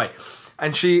 Anyway,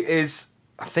 and she is,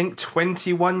 I think,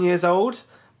 21 years old,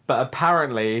 but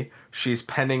apparently she's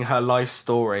penning her life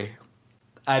story.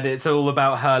 and it's all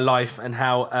about her life and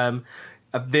how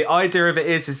the idea of it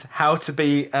is how to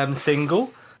be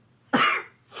single.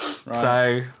 Right.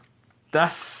 So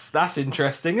that's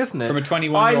interesting, isn't it? From a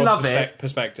 21-year-old's I love it.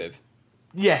 perspective.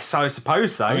 Yes, I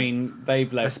suppose so. I mean,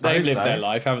 they've lived so. their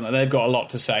life, haven't they? They've got a lot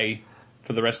to say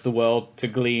for the rest of the world to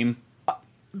glean.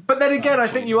 But then again, I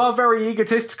think you are very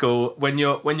egotistical when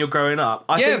you're growing up.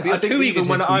 But you're I think too even egotistical.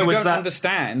 when I was you don't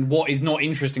understand what is not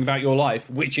interesting about your life,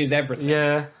 which is everything.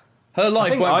 Yeah. Her life I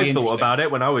think won't be I interesting. thought about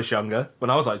it when I was younger, when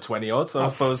I was like 20 odd. So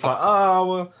I was like,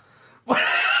 oh, well.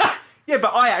 Yeah,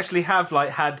 but I actually have like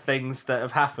had things that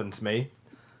have happened to me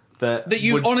that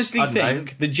you would, honestly I don't know.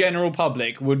 think the general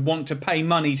public would want to pay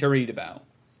money to read about.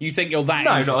 You think you're that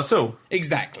No, interesting. not at all.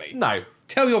 Exactly. No.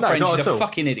 Tell your No, friend not she's at a all.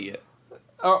 fucking idiot.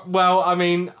 Well, I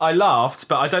mean, I laughed,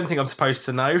 but I don't think I'm supposed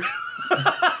to know.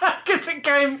 Because it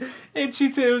came into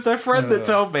it was a friend that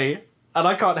told me, and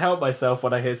I can't help myself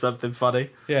when I hear something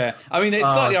funny. Yeah. I mean, it's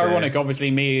Oh, slightly dear. ironic,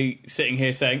 obviously, me sitting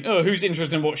here saying, oh, who's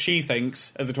interested in what she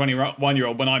thinks as a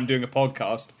 21-year-old when I'm doing a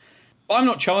podcast? But I'm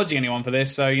not charging anyone for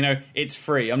this, so, it's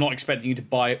free. I'm not expecting you to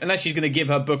buy it, unless she's going to give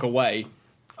her book away.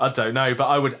 I don't know, but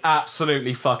I would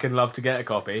absolutely fucking love to get a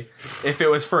copy if it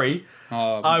was free.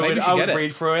 I maybe would. you should I get would it.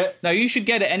 read through it. No, you should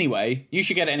get it anyway.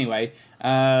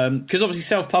 Because obviously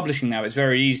self-publishing now, it's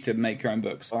very easy to make your own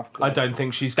books. I don't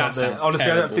think she's got That sounds honestly, I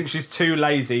don't terrible. think she's too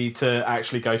lazy to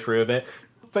actually go through with it.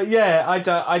 But yeah, I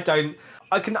don't.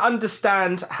 I can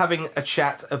understand having a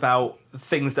chat about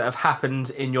things that have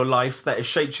happened in your life that has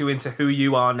shaped you into who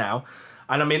you are now.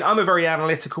 And I mean, I'm a very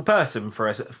analytical person, for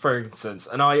instance,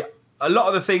 and a lot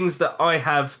of the things that I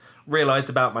have realised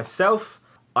about myself,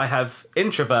 I have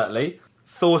introvertly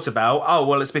thought about, oh,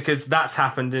 well, it's because that's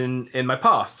happened in my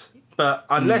past. But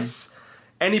unless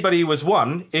anybody was,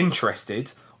 one,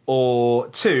 interested, or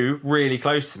two, really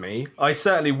close to me, I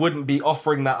certainly wouldn't be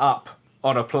offering that up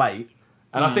on a plate.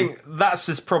 And I think that's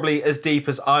just probably as deep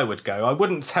as I would go. I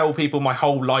wouldn't tell people my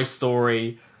whole life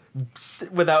story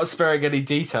without sparing any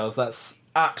details. That's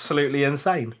absolutely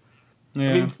insane. Yeah.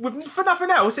 I mean, for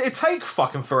nothing else, it'd take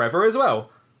fucking forever as well.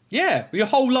 Yeah, your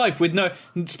whole life with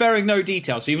sparing no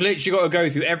details. So you've literally got to go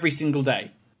through every single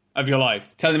day of your life,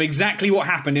 tell them exactly what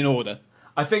happened in order.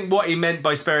 I think what he meant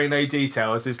by sparing no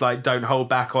details is like, don't hold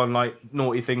back on like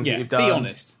naughty things that you've done. Be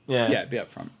honest. Yeah, be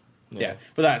upfront. Yeah,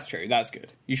 but that's true. That's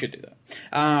good. You should do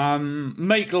that.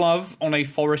 Make love on a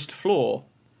forest floor.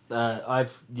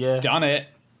 I've Done it.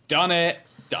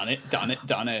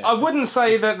 I wouldn't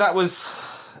say that was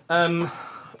a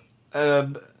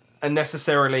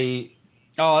necessarily.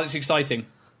 Oh, that's exciting.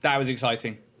 That was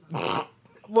exciting.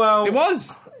 Well, It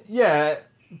was. Yeah,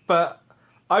 but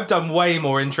I've done way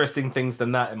more interesting things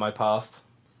than that in my past.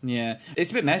 Yeah,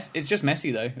 it's a bit It's just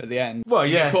messy though. At the end, Well,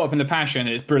 You yeah. get caught up in the passion.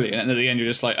 It's brilliant, and at the end, you're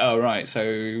just like, oh right.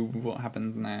 So what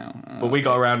happens now? But we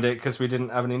got around it because we didn't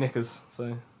have any knickers.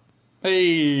 So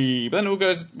Hey, but then it all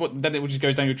goes. Then it all just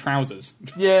goes down your trousers.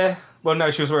 yeah. Well,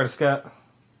 no, she was wearing a skirt.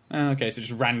 Oh, okay, so it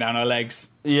just ran down her legs.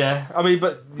 Yeah, I mean,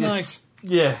 but Nice.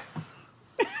 Yeah,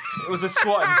 it was a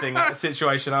squatting thing. That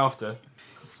situation after.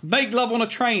 Make love on a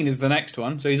train is the next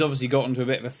one. So he's obviously got into a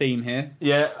bit of a theme here.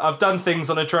 Yeah, I've done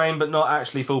things on a train, but not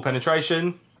actually full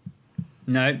penetration.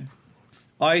 No,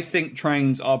 I think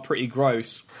trains are pretty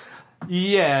gross.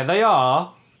 Yeah, they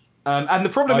are. And the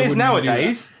problem I is wouldn't wanna do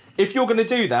nowadays, if you're going to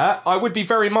do that, I would be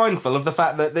very mindful of the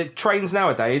fact that the trains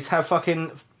nowadays have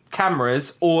fucking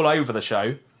cameras all over the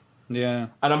show. Yeah.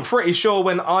 And I'm pretty sure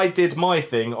when I did my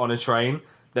thing on a train,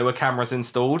 there were cameras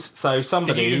installed. So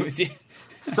somebody Did you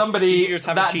just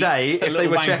have a that cheap- day, a if they little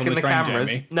were wank on checking the the train, cameras,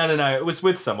 Jamie? no, it was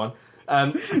with someone.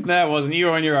 No, it wasn't. You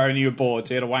were on your own. You were bored,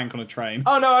 so you had a wank on a train.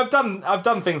 Oh no, I've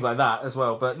done things like that as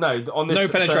well, but no, on this No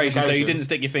certain penetration, so you occasion- didn't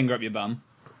stick your finger up your bum.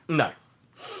 No,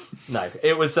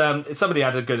 it was somebody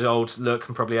had a good old look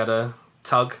and probably had a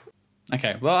tug.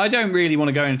 Okay, well, I don't really want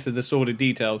to go into the sordid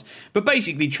details, but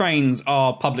basically, trains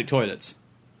are public toilets,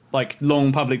 like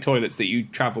long public toilets that you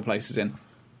travel places in.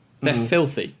 They're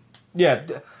filthy. Yeah,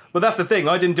 well that's the thing.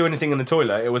 I didn't do anything in the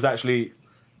toilet. It was actually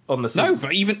on the seats. No,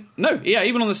 but even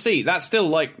on the seat, that's still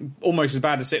like almost as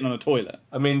bad as sitting on a toilet.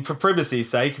 I mean, for privacy's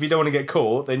sake, if you don't want to get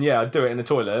caught, then yeah, I'd do it in the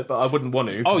toilet, but I wouldn't want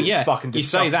to. 'Cause Oh it's yeah, fucking you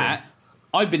disgusting. say that.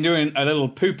 I've been doing a little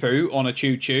poo-poo on a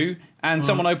choo-choo, and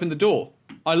someone opened the door.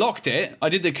 I locked it. I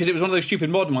did it because it was one of those stupid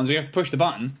modern ones where you have to push the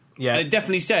button. Yeah. And it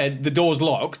definitely said the door's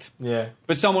locked, Yeah.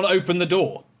 but someone opened the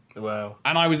door, Well,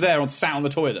 and I was there and sat on the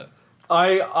toilet.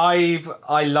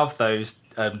 I love those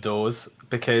doors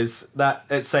because that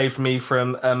it saved me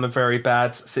from a very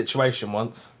bad situation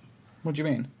once. What do you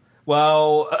mean?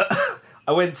 Well,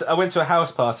 I went to a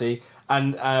house party,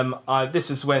 and this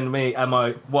is when me and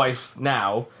my wife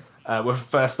now were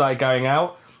first started going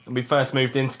out, and we first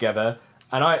moved in together.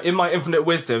 And I, in my infinite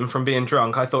wisdom from being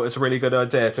drunk, I thought it was a really good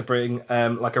idea to bring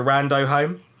like a rando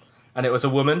home, and it was a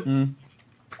woman.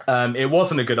 It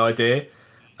wasn't a good idea,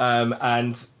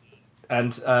 and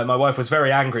my wife was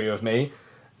very angry with me,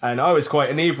 and I was quite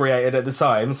inebriated at the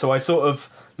time, so I sort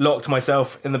of locked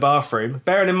myself in the bathroom.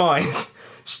 Bearing in mind,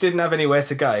 she didn't have anywhere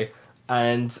to go,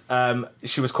 and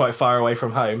she was quite far away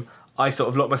from home. I sort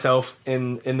of locked myself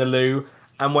in the loo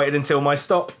and waited until my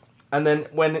stop. And then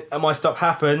when my stop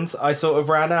happened, I sort of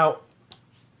ran out.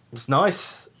 It was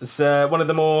nice. It's one of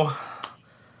the more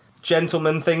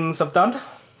gentleman things I've done.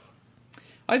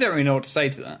 I don't really know what to say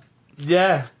to that.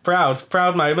 Yeah,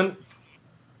 proud moment.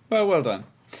 Well done.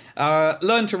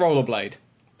 Learn to rollerblade.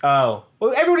 Oh,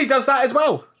 well, everybody does that as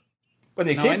well. When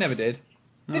they're No, kids. I never did.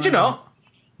 Did you not?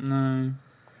 No.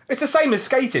 It's the same as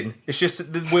skating. It's just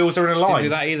that the wheels are in a Didn't line. do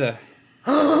that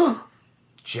either.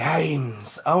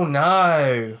 James, oh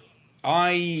no.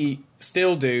 I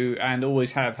still do and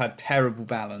always have had terrible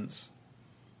balance.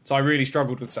 So I really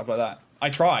struggled with stuff like that. I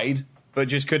tried, but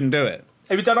just couldn't do it.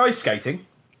 Have you done ice skating?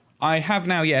 I have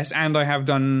now, yes, and I've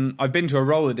been to a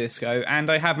roller disco, and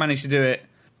I have managed to do it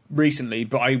recently,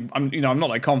 but I'm not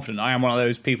like confident. I am one of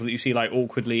those people that you see like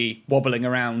awkwardly wobbling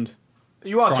around.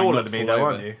 You are Trying taller not than to me fall though,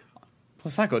 over. aren't you?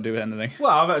 What's that got to do with anything?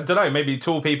 Well, I don't know. Maybe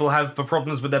tall people have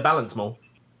problems with their balance more.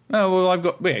 Oh, well, I've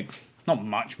got not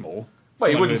much more. Well,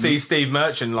 you Not wouldn't even- see Steve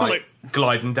Merchant like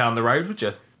gliding down the road, would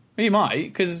you? You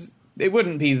might, because it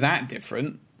wouldn't be that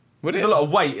different, would There's it? a lot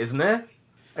of weight, isn't there?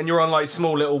 And you're on like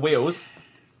small little wheels.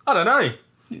 I don't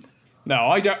know. No,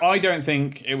 I don't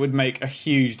think it would make a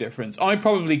huge difference. I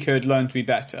probably could learn to be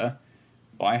better,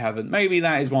 but I haven't. Maybe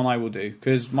that is one I will do,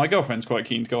 because my girlfriend's quite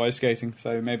keen to go ice skating,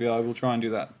 so maybe I will try and do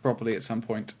that properly at some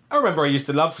point. I remember I used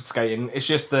to love skating. It's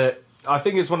just that I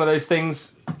think it's one of those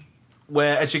things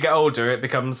where as you get older it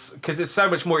becomes, because it's so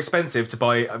much more expensive to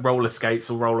buy roller skates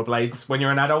or roller blades when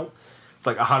you're an adult. It's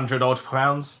like £100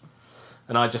 odd,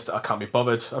 and I can't be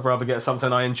bothered. I'd rather get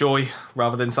something I enjoy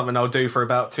rather than something I'll do for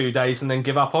about 2 days and then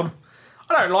give up on.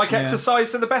 I don't like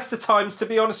exercise at the best of times, to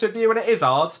be honest with you, and it is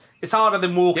hard. It's harder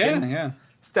than walking. Yeah.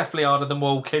 It's definitely harder than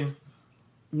walking.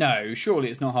 No, surely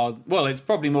it's not hard. Well, it's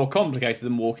probably more complicated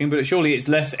than walking, but surely it's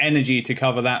less energy to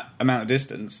cover that amount of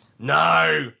distance.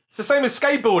 No! It's the same as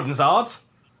skateboarding's hard.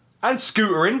 And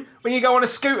scootering. When you go on a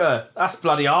scooter, that's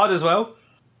bloody hard as well.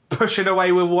 Pushing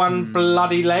away with one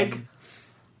bloody leg.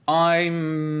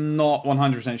 I'm not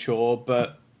 100% sure,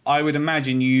 but I would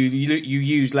imagine you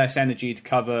use less energy to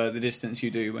cover the distance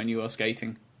you do when you are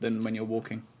skating than when you're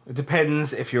walking. It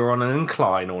depends if you're on an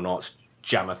incline or not,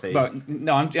 Jamathy. But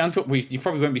no, I'm talking. You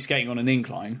probably won't be skating on an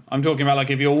incline. I'm talking about like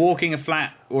if you're walking a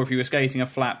flat or if you were skating a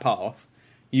flat path,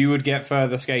 you would get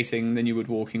further skating than you would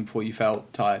walking before you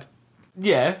felt tired.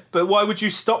 Yeah, but why would you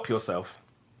stop yourself?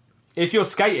 If you're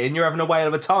skating, you're having a whale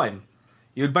of a time.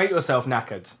 You'd make yourself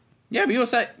knackered. Yeah, but you're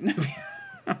saying.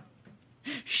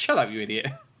 Shut up, you idiot.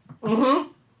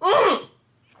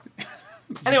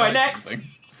 Anyway, next.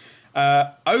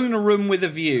 Own a room with a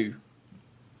view.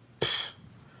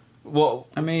 What?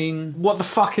 I mean, What the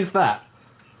fuck is that?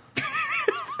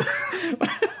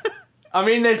 I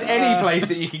mean, there's any place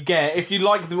that you could get. If you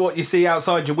like what you see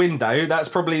outside your window, that's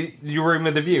probably your room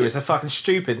with a view. It's a fucking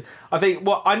stupid.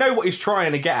 I know what he's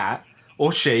trying to get at,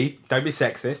 or she. Don't be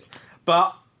sexist,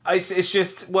 but it's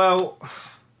just, well,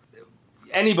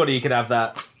 anybody could have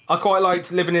that. I quite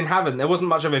liked living in Havant. There wasn't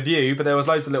much of a view, but there was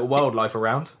loads of little wildlife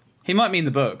around. he might mean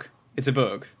the book. It's a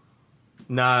book.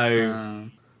 No,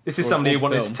 this is or- somebody or who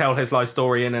wanted film. to tell his life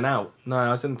story in and out. No,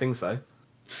 I didn't think so.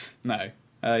 No.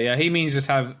 Yeah, he means just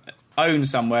own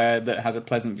somewhere that has a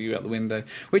pleasant view out the window,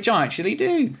 which I actually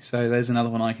do. So there's another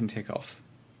one I can tick off.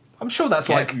 I'm sure that's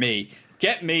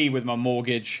Get me with my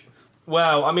mortgage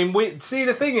Well, I mean,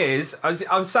 the thing is,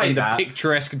 I'm saying in the that,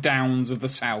 picturesque downs of the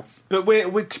south. but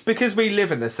because we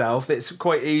live in the south, it's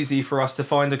quite easy for us to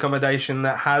find accommodation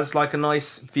that has like a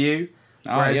nice view.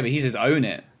 Oh, Whereas- yeah, but he says own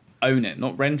it. Own it,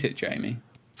 not rent it, Jamie.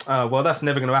 Oh, well, that's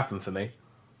never going to happen for me.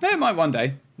 No, it might one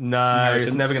day. No, Inheritance.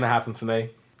 it's never going to happen for me.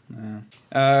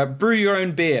 Brew your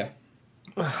own beer.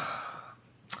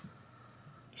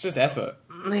 It's just effort.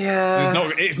 Yeah.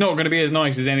 It's not going to be as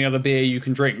nice as any other beer you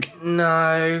can drink.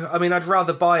 No, I mean, I'd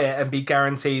rather buy it and be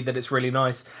guaranteed that it's really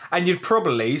nice. And you'd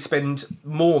probably spend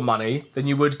more money than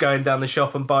you would going down the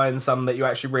shop and buying some that you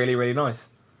actually really, really nice.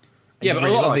 And Yeah, you but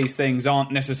really a lot like. of these things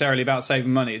aren't necessarily about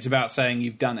saving money. It's about saying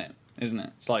you've done it, isn't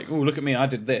it? It's like, oh, look at me, I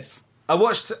did this. I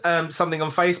watched something on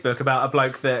Facebook about a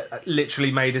bloke that literally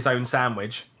made his own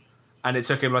sandwich, and it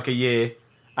took him like a year,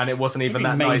 and it wasn't even He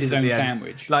that made nice his at own the end.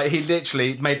 sandwich? Like, he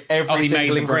literally made every Oh, he made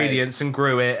single the bread. ingredients and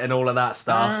grew it and all of that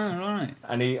stuff. Ah, right.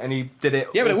 And he did it.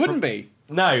 Yeah, but all it wouldn't be.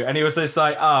 No, and he was just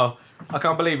like, oh, I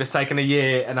can't believe it's taken a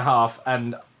year and a half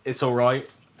and it's all right.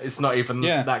 It's not even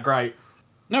that great.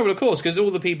 No, well, of course, because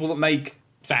all the people that make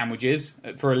sandwiches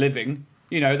for a living,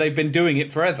 they've been doing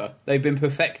it forever. They've been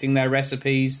perfecting their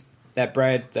recipes, their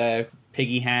bread, their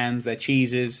piggy hams, their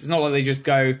cheeses. It's not like they just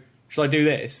go, shall I do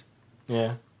this?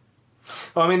 Yeah.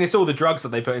 Well, I mean, it's all the drugs that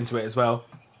they put into it as well.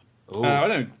 I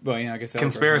don't. Well, I guess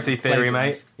conspiracy theory,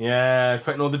 mate. Yeah,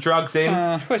 putting all the drugs in.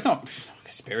 Well, it's not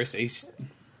conspiracy.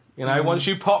 Once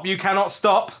you pop, you cannot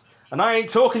stop. And I ain't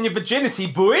talking your virginity,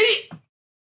 boy.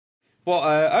 What?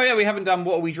 We haven't done.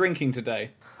 What are we drinking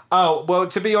today? Oh, well,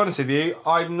 to be honest with you,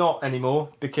 I'm not anymore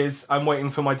because I'm waiting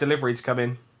for my delivery to come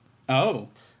in. Oh,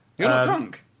 you're not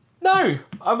drunk? No,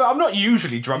 I'm not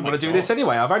usually drunk when I do this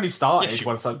anyway. I've only started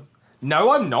once.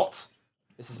 No, I'm not.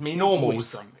 This is me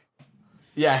normals.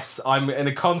 Yes, I'm in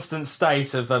a constant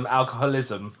state of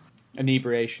alcoholism.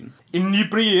 Inebriation.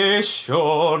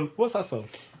 What's that song?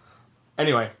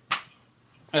 Anyway.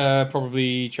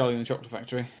 Probably Charlie and the Chocolate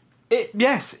Factory.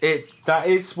 That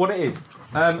is what it is.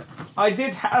 I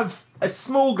did have a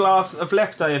small glass of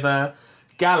leftover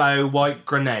Gallo White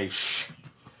Grenache.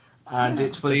 And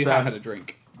it was... So you have had a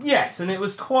drink? Yes, and it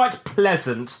was quite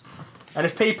pleasant. And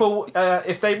if people,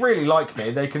 if they really like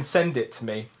me, they can send it to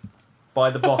me by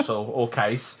the bottle or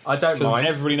case. I don't mind.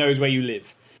 Everybody knows where you live.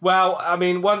 Well, I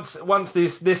mean, once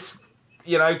this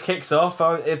kicks off,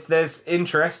 if there's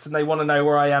interest and they want to know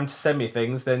where I am to send me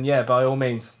things, then yeah, by all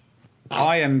means.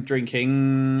 I am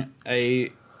drinking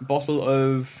a bottle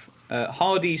of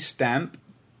Hardy Stamp,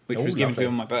 which was given to me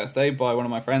on my birthday by one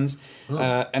of my friends,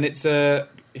 and it's a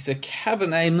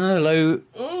Cabernet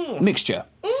Merlot mixture.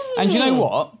 And you know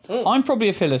what? I'm probably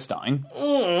a Philistine,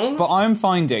 but I'm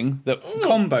finding that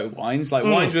combo wines, like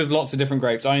wines with lots of different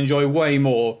grapes, I enjoy way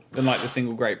more than like the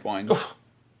single grape wines.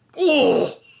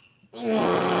 Combos,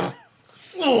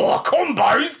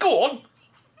 go on.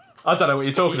 I don't know what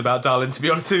you're talking about, darling, to be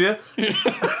honest with you.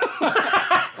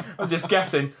 I'm just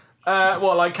guessing.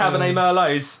 Like Cabernet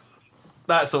Merlots?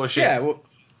 That sort of shit. Yeah,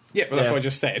 but that's what I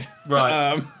just said.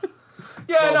 Right. No,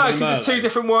 because there's two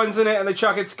different wines in it and they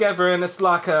chuck it together and it's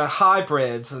like a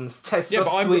hybrid and it tastes so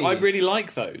sweet. I really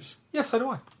like those. Yeah, so do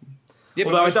I. Yeah,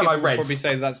 although I don't like reds. Probably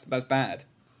say that's bad.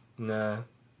 No.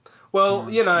 Well,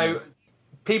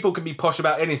 people can be posh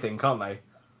about anything, can't they?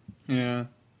 Yeah.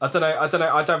 I don't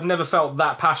know. I've never felt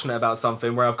that passionate about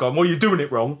something where I've gone, well, you're doing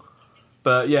it wrong.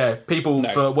 But yeah, people,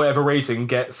 for whatever reason,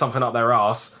 get something up their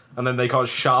arse and then they can't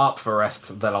shut up for the rest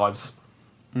of their lives.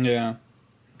 Yeah.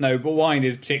 No, but wine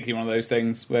is particularly one of those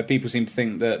things where people seem to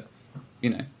think that,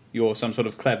 you're some sort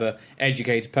of clever,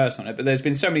 educated person on it. But there's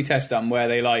been so many tests done where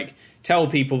they, tell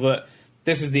people that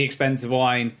this is the expensive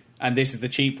wine and this is the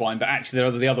cheap wine, but actually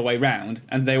they're the other way round.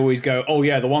 And they always go, oh,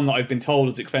 yeah, the one that I've been told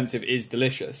is expensive is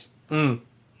delicious.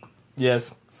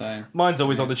 Yes. So, mine's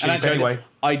always on the cheap anyway.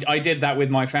 I did that with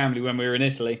my family when we were in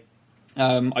Italy.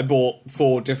 I bought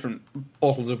 4 different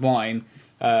bottles of wine,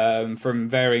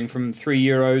 varying from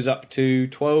 €3 up to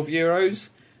 €12,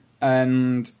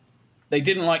 and they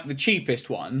didn't like the cheapest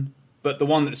one, but the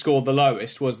one that scored the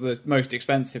lowest was the most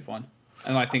expensive one,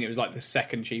 and I think it was the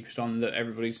second cheapest one that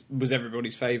was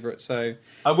everybody's favourite. So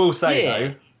I will say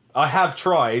though, I have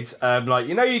tried,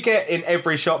 you get in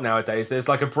every shop nowadays, there's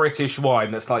a British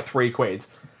wine that's £3.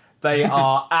 They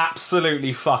are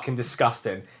absolutely fucking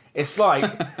disgusting. It's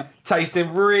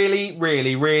tasting really,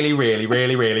 really, really, really,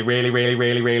 really, really, really, really,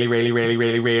 really, really, really, really,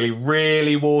 really, really,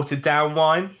 really watered down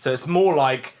wine. So it's more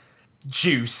like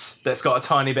juice that's got a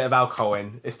tiny bit of alcohol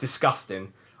in. It's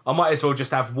disgusting. I might as well just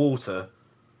have water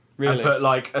and put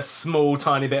a small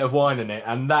tiny bit of wine in it,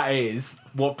 and that is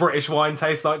what British wine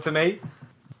tastes like to me.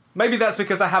 Maybe that's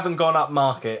because I haven't gone up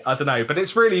market. I don't know, but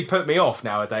it's really put me off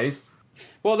nowadays.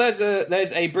 Well, there's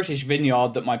a British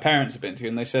vineyard that my parents have been to,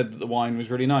 and they said that the wine was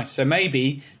really nice. So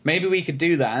maybe we could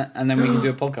do that, and then we can do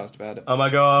a podcast about it. Oh my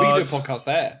god! We could do a podcast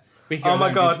there. Oh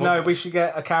my god! No, we should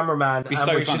get a cameraman, and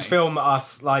so we should film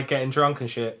us getting drunk and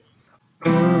shit.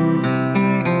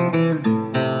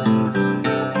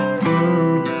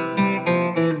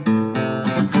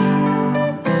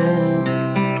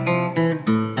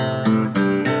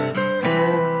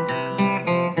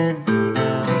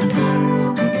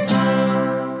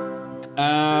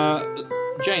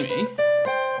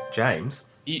 James?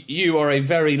 You are a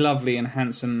very lovely and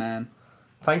handsome man.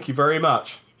 Thank you very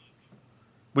much.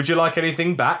 Would you like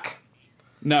anything back?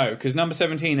 No, because number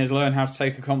 17 has learned how to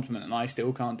take a compliment, and I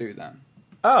still can't do that.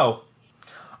 Oh.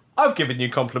 I've given you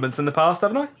compliments in the past,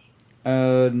 haven't I?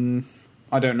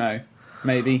 I don't know.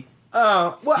 Maybe.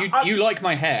 Oh, well... You like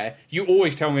my hair. You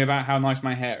always tell me about how nice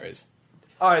my hair is.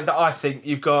 I think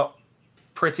you've got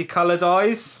pretty coloured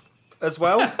eyes as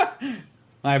well.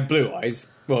 I have blue eyes.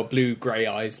 Well, blue-grey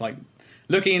eyes, like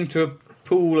looking into a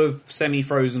pool of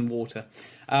semi-frozen water.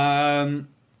 But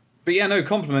yeah, no,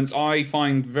 compliments I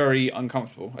find very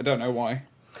uncomfortable. I don't know why.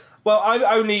 Well, I've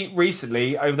only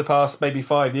recently, over the past maybe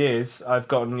 5 years, I've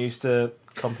gotten used to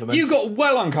compliments. You got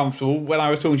well uncomfortable when I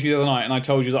was talking to you the other night and I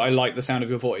told you that I liked the sound of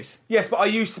your voice. Yes, but I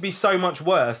used to be so much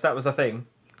worse. That was the thing.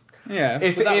 Yeah,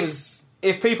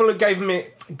 If people had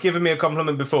given me a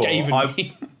compliment before,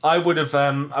 I would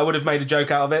have made a joke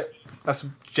out of it. That's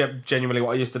genuinely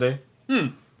what I used to do.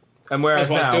 And whereas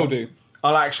That's what now, I still do.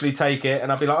 I'll actually take it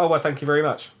and I'll be like, oh well, thank you very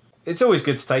much. It's always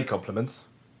good to take compliments,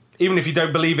 even if you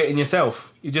don't believe it in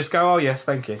yourself. You just go, oh yes,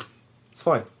 thank you. It's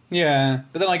fine. Yeah,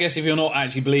 but then I guess if you're not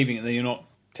actually believing it, then you're not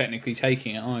technically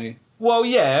taking it, are you? Well,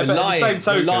 yeah, but lying, at the same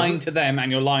token, you're lying to them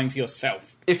and you're lying to yourself.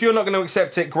 If you're not going to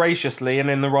accept it graciously and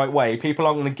in the right way, people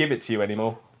aren't going to give it to you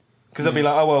anymore. Because they'll be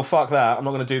like, oh well, fuck that, I'm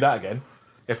not going to do that again.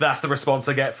 If that's the response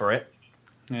I get for it.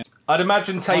 Yeah. I'd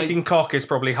imagine taking cock is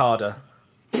probably harder.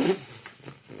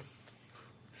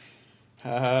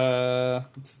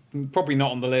 It's probably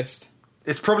not on the list.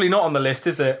 It's probably not on the list,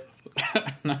 is it?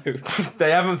 No.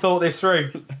 They haven't thought this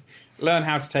through. Learn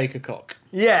how to take a cock.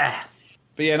 Yeah.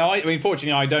 But yeah, no, I mean,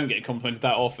 fortunately, I don't get complimented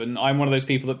that often. I'm one of those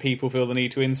people that people feel the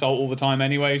need to insult all the time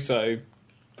anyway, so...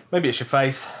 Maybe it's your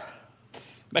face.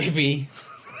 Maybe.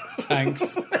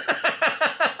 Thanks.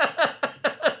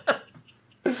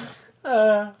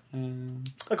 I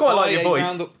quite like your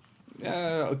voice.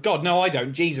 God, no, I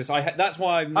don't. Jesus, that's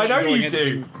why I'm not I know enjoying you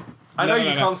editing. do. I know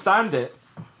you No. can't stand it.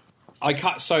 I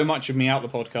cut so much of me out the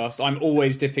podcast. I'm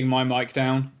always dipping my mic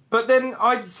down. But then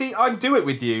I do it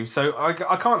with you, so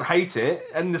I can't hate it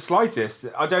in the slightest.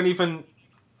 I don't even.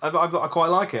 I quite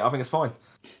like it. I think it's fine.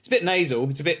 It's a bit nasal.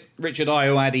 It's a bit Richard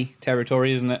Ayoade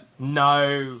territory, isn't it?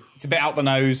 No. It's a bit out the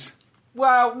nose.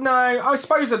 Well, no. I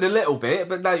suppose it a little bit,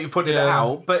 but now you put it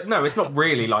out. But no, it's not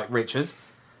really like Richard.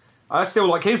 I still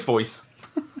like his voice.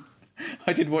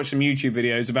 I did watch some YouTube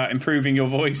videos about improving your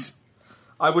voice.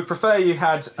 I would prefer you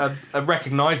had a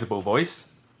recognisable voice.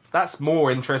 That's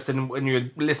more interesting when you're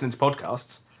listening to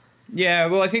podcasts. Yeah,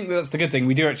 well, I think that's the good thing.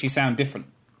 We do actually sound different.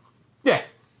 Yeah.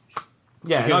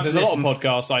 Yeah, Because there's a lot of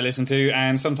podcasts I listen to,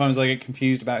 and sometimes I get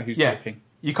confused about who's talking.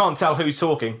 You can't tell who's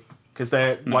talking, because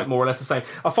they're like more or less the same.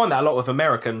 I find that a lot with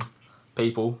American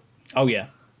people. Oh, yeah.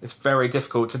 It's very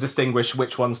difficult to distinguish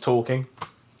which one's talking.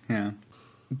 Yeah.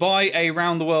 Buy a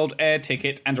round-the-world air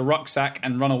ticket and a rucksack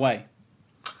and run away.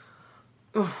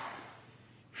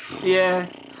 Yeah.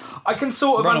 I can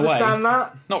sort of understand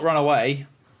that. Not run away.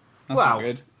 That's not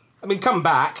good. I mean, come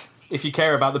back if you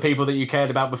care about the people that you cared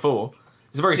about before.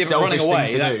 It's a very selfish running away,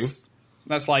 thing to do.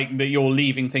 That's like that you're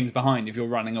leaving things behind if you're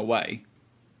running away.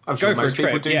 I'm sure most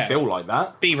people trip, do feel like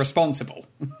that. Be responsible.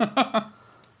 And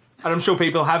I'm sure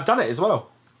people have done it as well.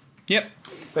 Yep.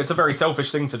 It's a very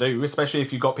selfish thing to do, especially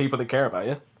if you've got people that care about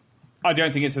you. I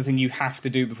don't think it's the thing you have to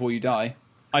do before you die.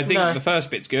 I think the first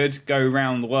bit's good. Go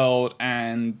around the world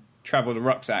and travel with a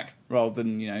rucksack rather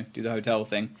than, do the hotel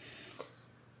thing.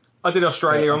 I did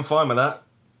Australia, I'm fine with that.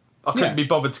 I couldn't be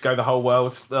bothered to go the whole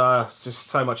world. It's just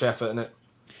so much effort in it.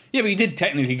 Yeah, but you did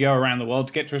technically go around the world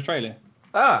to get to Australia.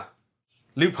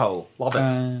 Loophole. Love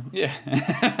it. Yeah.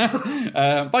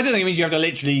 But I don't think it means you have to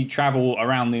literally travel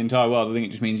around the entire world. I think it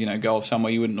just means, go off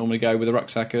somewhere you wouldn't normally go with a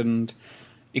rucksack and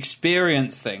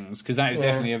experience things, because that is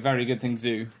definitely a very good thing to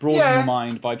do. Broaden your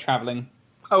mind by travelling.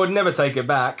 I would never take it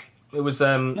back. It was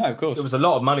no, of course. It was a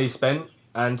lot of money spent,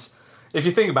 and if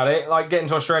you think about it, like getting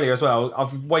to Australia as well,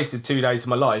 I've wasted 2 days of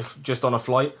my life just on a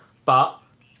flight, but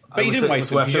you didn't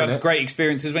waste it because you had great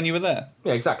experiences when you were there.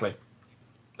 Yeah, exactly.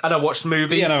 And I watched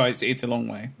movies. But yeah, no, it's a long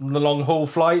way. The long haul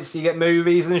flights, you get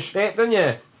movies and shit, don't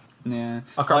you? Yeah,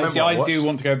 I can't remember. I do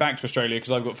want to go back to Australia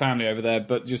because I've got family over there,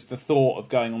 but just the thought of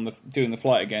doing the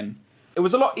flight again. It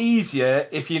was a lot easier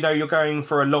if you're going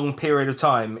for a long period of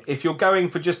time. If you're going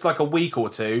for just like a week or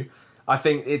two, I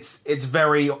think it's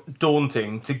very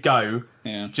daunting to go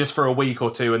just for a week or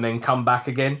two and then come back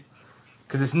again,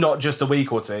 because it's not just a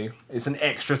week or two; it's an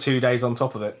extra 2 days on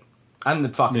top of it, and the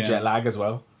fucking jet lag as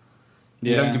well.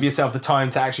 You don't give yourself the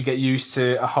time to actually get used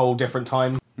to a whole different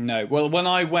time. No, well, when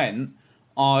I went,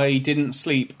 I didn't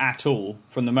sleep at all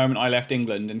from the moment I left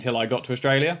England until I got to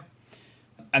Australia.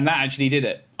 And that actually did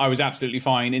it. I was absolutely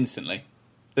fine instantly.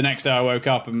 The next day I woke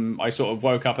up and I sort of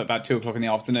woke up at about 2 o'clock in the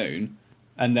afternoon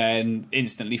and then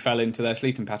instantly fell into their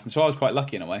sleeping pattern. So I was quite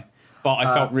lucky in a way. But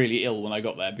I felt really ill when I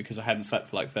got there because I hadn't slept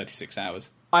for like 36 hours.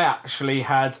 I actually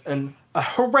had a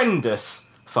horrendous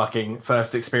fucking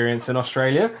first experience in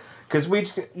Australia, because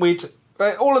we'd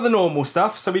all of the normal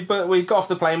stuff. So we got off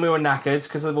the plane, we were knackered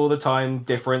because of all the time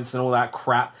difference and all that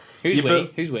crap.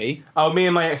 Who's we? Oh, me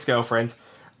and my ex-girlfriend.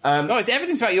 Guys,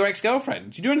 everything's about your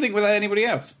ex-girlfriend. Do you do anything with anybody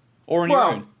else? Or on your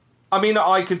own? I mean,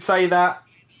 I could say that,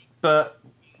 but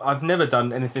I've never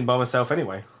done anything by myself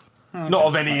anyway. Okay. Not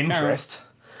of any interest.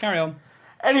 Carry on.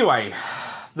 Anyway,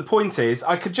 the point is,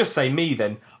 I could just say me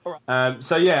then.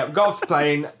 So yeah, got off the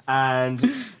plane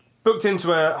and booked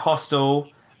into a hostel,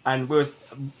 and we were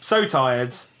so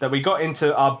tired that we got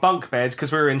into our bunk beds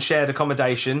because we were in shared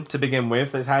accommodation to begin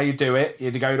with. That's how you do it.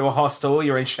 You go to a hostel,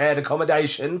 you're in shared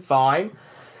accommodation, fine.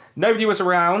 Nobody was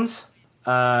around,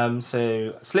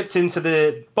 so slipped into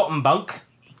the bottom bunk,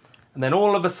 and then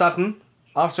all of a sudden,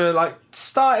 after like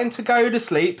starting to go to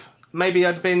sleep, maybe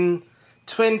I'd been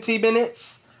 20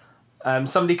 minutes,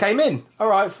 somebody came in. All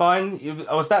right, fine.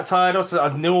 I was that tired.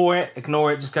 I'd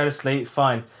ignore it, just go to sleep,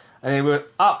 fine. And they were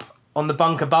up on the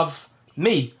bunk above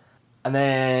me. And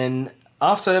then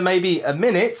after maybe a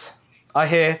minute, I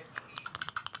hear...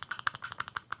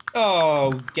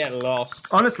 Oh, get lost.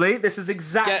 Honestly, this is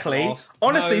exactly... Get lost.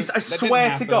 Honestly, No, I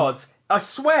swear to God. I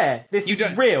swear, this is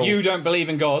real. You don't believe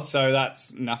in God, so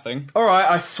that's nothing. All right,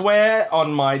 I swear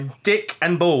on my dick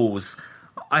and balls.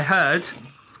 I heard...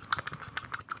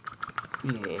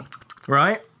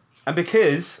 Right? And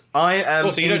because I am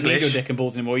Also, you don't need English, your dick and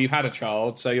balls anymore. You've had a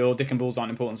child, so your dick and balls aren't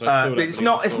important. So it's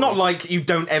not like you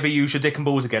don't ever use your dick and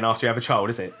balls again after you have a child,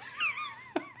 is it?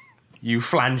 You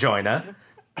flangina.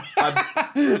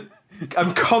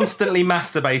 I'm constantly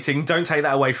masturbating. Don't take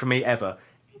that away from me ever.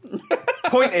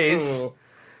 Point is,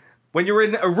 when you're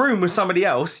in a room with somebody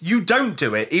else, you don't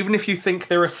do it, even if you think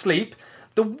they're asleep.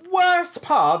 The worst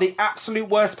part, the absolute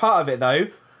worst part of it, though,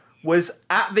 was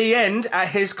at the end, at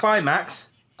his climax,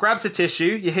 grabs a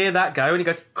tissue, you hear that go, and he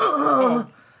goes, ugh.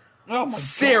 Oh my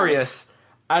Serious.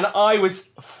 God. And I was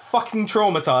fucking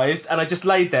traumatised, and I just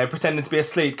laid there pretending to be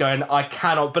asleep, going, I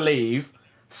cannot believe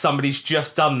somebody's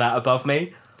just done that above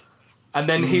me. And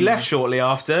then he left shortly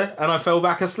after, and I fell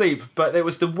back asleep. But it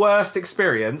was the worst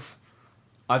experience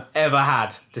I've ever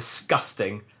had.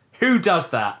 Disgusting. Who does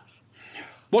that?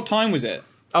 What time was it?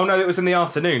 Oh no, it was in the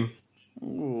afternoon.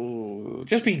 Ooh,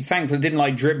 just be thankful it didn't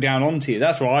like drip down onto you.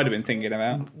 That's what I'd have been thinking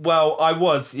about. Well, I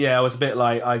was a bit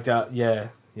like, yeah.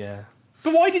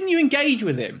 But why didn't you engage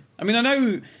with him? I mean, I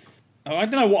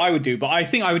don't know what I would do, but I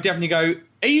think I would definitely go,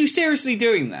 are you seriously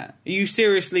doing that? Are you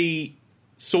seriously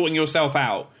sorting yourself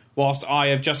out whilst I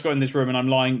have just got in this room and I'm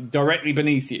lying directly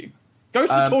beneath you? Go to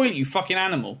the toilet, you fucking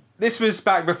animal. This was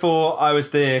back before I was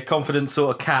the confident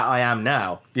sort of cat I am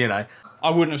now, you know. I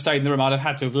wouldn't have stayed in the room, I'd have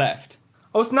had to have left.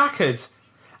 I was knackered.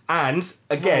 And,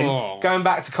 again, going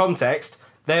back to context,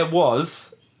 there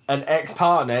was an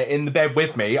ex-partner in the bed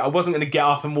with me. I wasn't going to get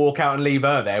up and walk out and leave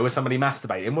her there with somebody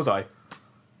masturbating, was I?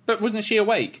 But wasn't she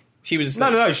awake? She was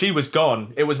asleep. No, she was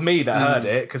gone. It was me that heard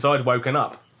it, because I'd woken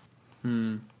up.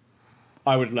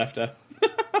 I would have left her.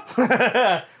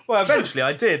 Well, eventually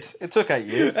I did. It took 8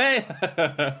 years.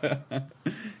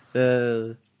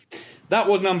 That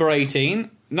was number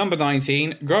 18. Number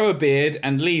 19, grow a beard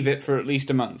and leave it for at least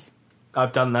a month.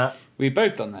 I've done that. We've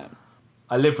both done that.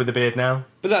 I live with a beard now.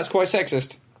 But that's quite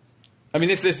sexist. I mean,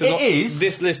 this list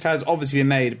this list has obviously been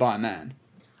made by a man.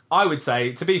 I would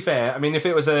say, to be fair, I mean, if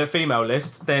it was a female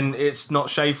list, then it's not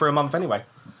shave for a month anyway.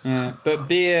 Yeah, but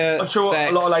beer, I'm sure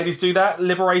sex, a lot of ladies do that.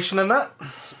 Liberation and that.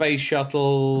 Space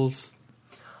shuttles.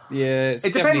 Yeah,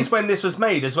 it depends when this was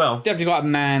made as well. Definitely got a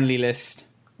manly list.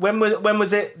 When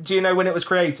was it? Do you know when it was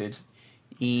created?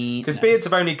 Because beards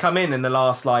have only come in the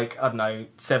last, like, I don't know,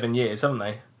 7 years, haven't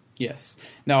they? Yes.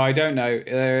 No, I don't know.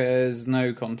 There's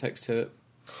no context to it.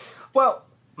 Well,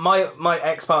 my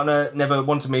ex-partner never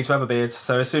wanted me to have a beard,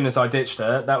 so as soon as I ditched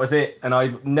her, that was it. And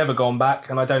I've never gone back,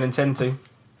 and I don't intend to.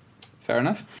 Fair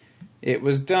enough. It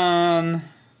was done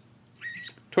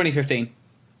 2015.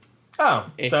 Oh,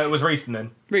 so it was recent then?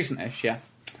 Recent-ish, yeah.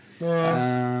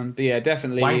 Yeah. But yeah,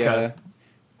 definitely... Wanker.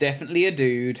 Definitely a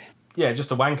dude. Yeah, just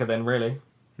a wanker then, really.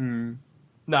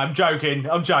 No, I'm joking.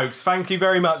 I'm jokes. Thank you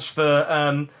very much for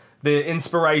the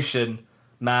inspiration,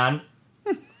 man.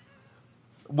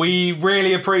 We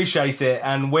really appreciate it,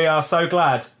 and we are so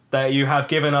glad that you have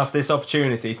given us this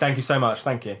opportunity. Thank you so much.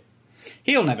 Thank you.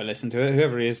 He'll never listen to it,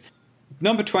 whoever he is.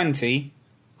 Number 20,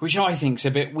 which I think's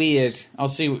a bit weird. I'll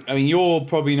see. I mean, you're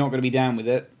probably not going to be down with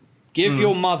it. Give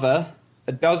your mother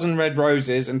a dozen red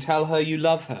roses and tell her you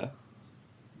love her.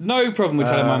 No problem with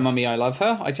telling my mummy I love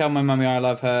her. I tell my mummy I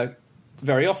love her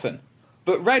very often.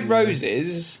 But red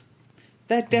roses,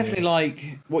 they're definitely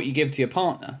like what you give to your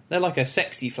partner. They're like a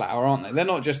sexy flower, aren't they? They're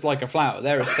not just like a flower.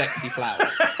 They're a sexy flower.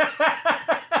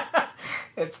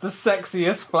 It's the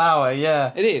sexiest flower,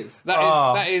 yeah. It is.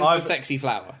 That is the sexy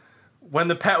flower. when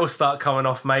the petals start coming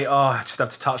off, mate, I just have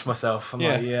to touch myself. I'm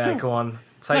like, yeah, go on.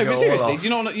 Take No, it but all seriously, off. do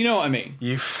you know what I mean?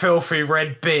 You filthy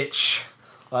red bitch.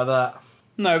 Like that.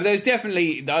 No, but there's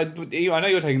definitely... I know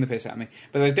you're taking the piss out of me,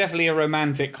 but there's definitely a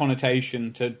romantic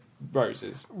connotation to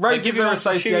roses. Roses are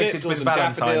associated tulips with or some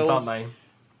Valentine's, daffodils, aren't they?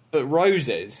 But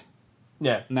roses...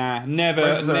 Yeah. Nah, never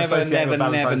Roses are associated with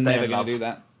Valentine's Day going and to love. do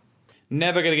that.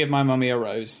 Never going to give my mummy a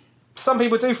rose. Some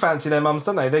people do fancy their mums,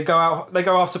 don't they? They go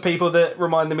after people that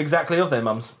remind them exactly of their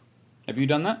mums, Have you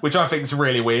done that? which I think is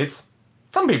really weird.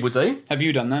 Some people do. Have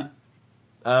you done that?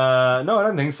 No, I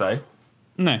don't think so.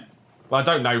 No. Well, I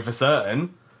don't know for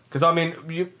certain. Because, I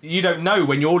mean, you don't know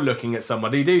when you're looking at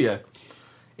somebody, do you?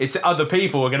 It's other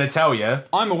people are going to tell you.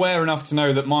 I'm aware enough to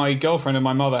know that my girlfriend and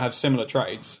my mother have similar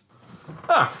traits.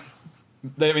 Ah,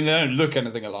 They don't look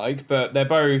anything alike, but they're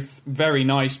both very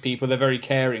nice people. They're very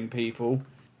caring people.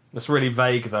 that's really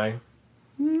vague, though.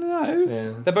 No.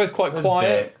 Yeah. They're both quite That's a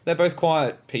quiet. bit. They're both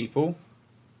quiet people.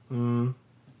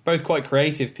 Both quite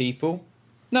creative people.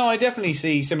 No, I definitely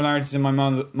see similarities in my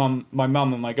mum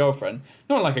and my girlfriend.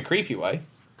 Not like a creepy way.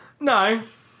 No.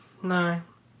 I mean, I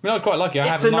was quite lucky.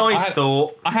 It's a nice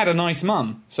thought. I had a nice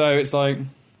mum, so it's like,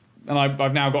 and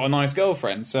I've now got a nice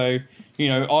girlfriend. So, you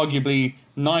know, arguably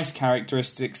nice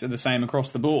characteristics are the same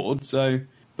across the board. So,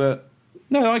 but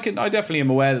no, I definitely am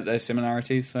aware that there's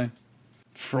similarities. So,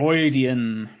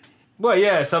 Freudian. Well,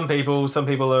 yeah, some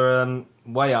people are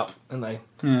way up, aren't they?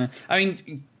 Yeah. I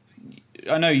mean,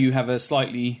 I know you have a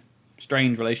slightly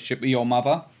strange relationship with your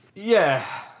mother, Yeah.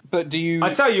 but do you?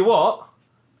 I tell you what,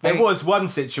 there Hey. was one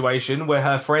situation where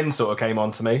her friend sort of came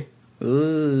on to me.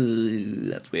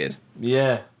 Ooh, that's weird.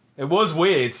 Yeah. It was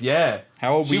weird, yeah.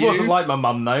 How old were She you? wasn't like my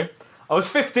mum, though. I was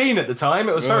 15 at the time.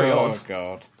 It was very odd.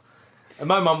 God. And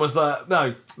my mum was like,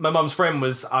 no, my mum's friend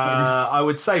was, I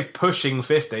would say, pushing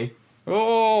 50.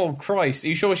 Oh, Christ. Are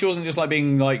you sure she wasn't just like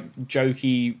being like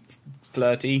jokey,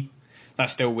 flirty?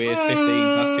 That's still weird, 15.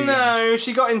 That's too young. No,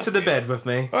 she got into the bed with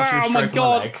me. and she was Oh my stroking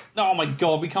god. leg. Oh my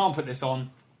god, we can't put this on.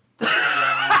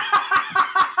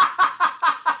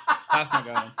 That's not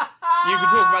going on. You can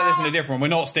talk about this in a different one. We're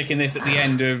not sticking this at the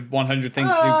end of 100 Things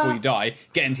to Do Before You Die.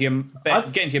 Get into your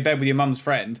bed with your mum's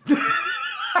friend.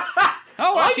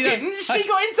 Oh, I actually, didn't. She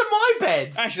got into my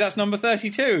bed. Actually, that's number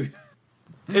 32.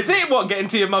 Is it what? Get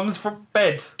into your mum's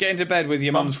bed? Get into bed with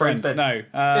your mum's friend. bed. No.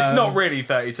 It's not really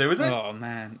 32, is it? Oh,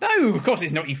 man. No, of course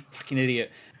it's not, you fucking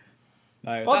idiot.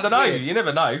 No, I that's don't know. weird. You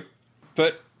never know.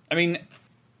 But, I mean,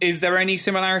 is there any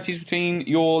similarities between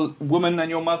your woman and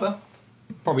your mother?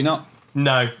 Probably not.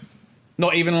 No.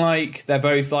 Not even like they're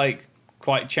both like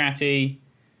quite chatty,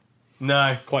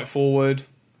 No. quite forward.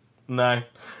 No.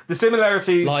 The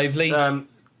similarities... Lively? No.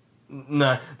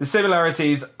 The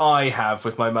similarities I have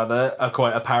with my mother are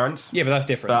quite apparent. Yeah, but that's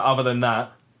different. But other than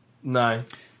that, no.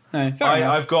 No, fair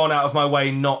enough. I've gone out of my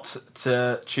way not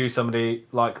to choose somebody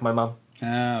like my mum.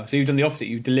 Oh, so you've done the opposite.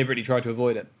 You've deliberately tried to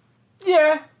avoid it.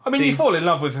 Yeah. I mean, See- you fall in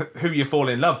love with who you fall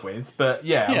in love with. But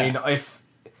yeah, Yeah. I mean,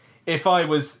 if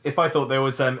I thought there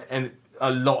was a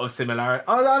lot of similarity...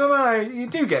 I don't know. You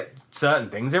do get certain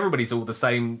things. Everybody's all the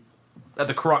same at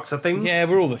the crux of things. Yeah,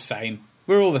 we're all the same.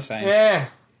 We're all the same. Yeah.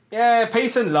 Yeah,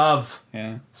 peace and love.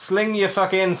 Yeah. Sling your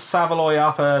fucking Savoy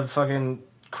up a fucking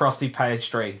crusty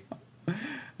pastry.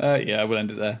 Yeah, we'll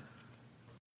end it there.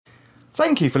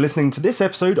 Thank you for listening to this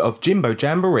episode of Jimbo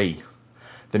Jamboree.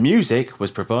 The music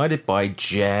was provided by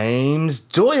James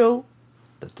Doyle,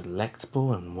 the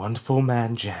delectable and wonderful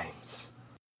man James.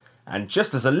 And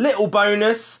just as a little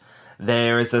bonus,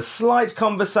 there is a slight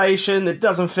conversation that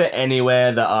doesn't fit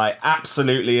anywhere that I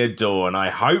absolutely adore, and I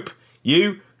hope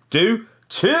you do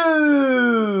too.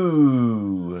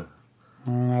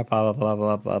 Blah, blah, blah,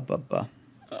 blah, blah, blah, blah.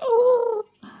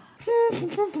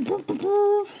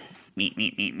 Meet,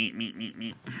 meet, meet, meet, meet, meet,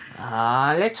 meet.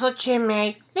 Ah, little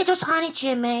Jimmy. Little tiny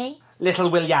Jimmy. Little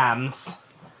Williams.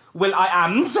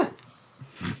 Will-I-ams?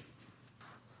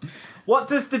 What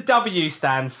does the W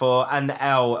stand for and the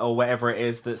L or whatever it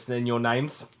is that's in your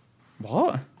names?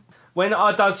 What? When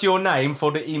I does your name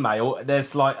for the email,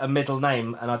 there's like a middle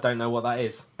name and I don't know what that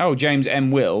is. Oh, James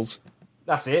M. Wills.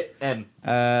 That's it, M.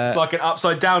 It's like an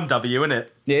upside down W, isn't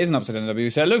it? It is an upside down W,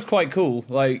 so it looks quite cool.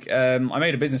 Like, I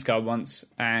made a business card once,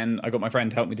 and I got my friend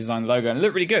to help me design the logo, and it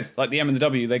looked really good. Like, the M and the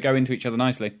W, they go into each other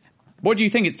nicely. What do you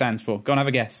think it stands for? Go and have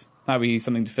a guess. That'd be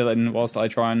something to fill in whilst I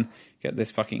try and get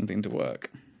this fucking thing to work.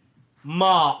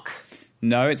 Mark.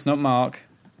 No, it's not Mark.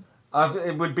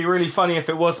 It would be really funny if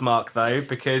it was Mark, though,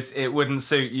 because it wouldn't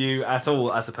suit you at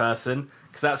all as a person.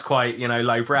 Because that's quite,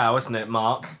 lowbrow, isn't it,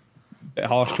 Mark? Bit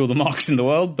harsh to all the Marks in the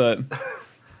world, but...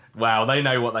 Wow, they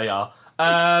know what they are.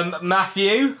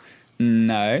 Matthew?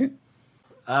 No.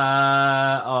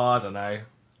 I don't know.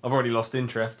 I've already lost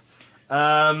interest.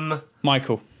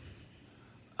 Michael.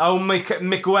 Oh,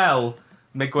 Miguel.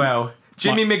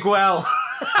 Jimmy Miguel.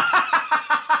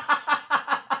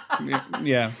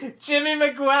 Yeah. Jimmy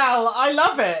Miguel. I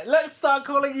love it. Let's start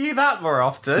calling you that more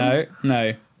often.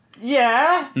 No.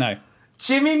 Yeah? No.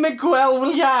 Jimmy Miguel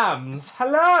Williams.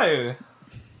 Hello.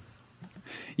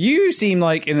 You seem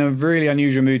like in a really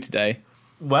unusual mood today.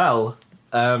 Well,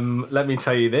 let me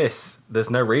tell you this. There's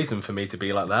no reason for me to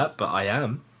be like that, but I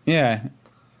am. Yeah.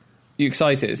 You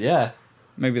excited? Yeah.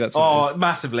 Maybe that's what it is.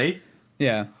 Massively.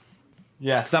 Yeah.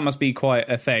 Yes. That must be quite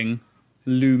a thing.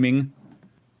 Looming.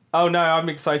 Oh, no, I'm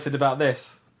excited about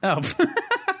this. Oh.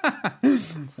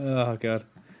 Oh, God.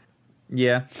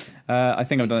 Yeah. I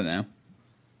think I've done it now.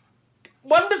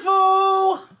 Wonderful!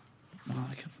 Oh,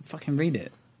 I can't fucking read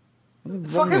it.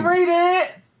 Fucking read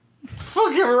it!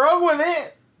 Fucking wrong with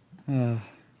it!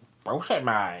 Bullshit,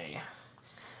 mate.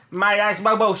 Mate, that's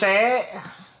bullshit.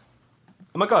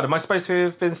 Oh my god, am I supposed to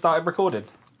have been started recording?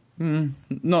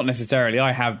 Not necessarily.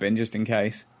 I have been, just in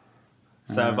case.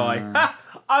 So have I. Ha!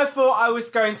 I thought I was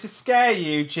going to scare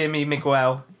you, Jimmy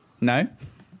Miguel. No?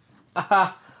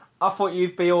 I thought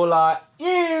you'd be all like,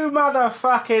 you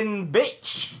motherfucking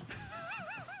bitch.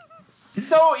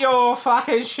 Sort your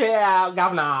fucking shit out,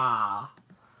 governor.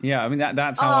 Yeah, I mean,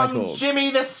 that's how I talk.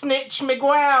 Jimmy the Snitch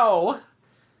Miguel.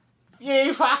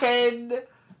 You fucking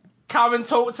come and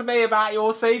talk to me about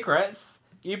your secrets.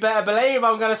 You better believe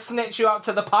I'm going to snitch you up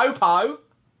to the popo.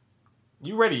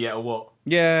 You ready yet or what?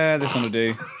 Yeah, this one will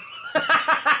do.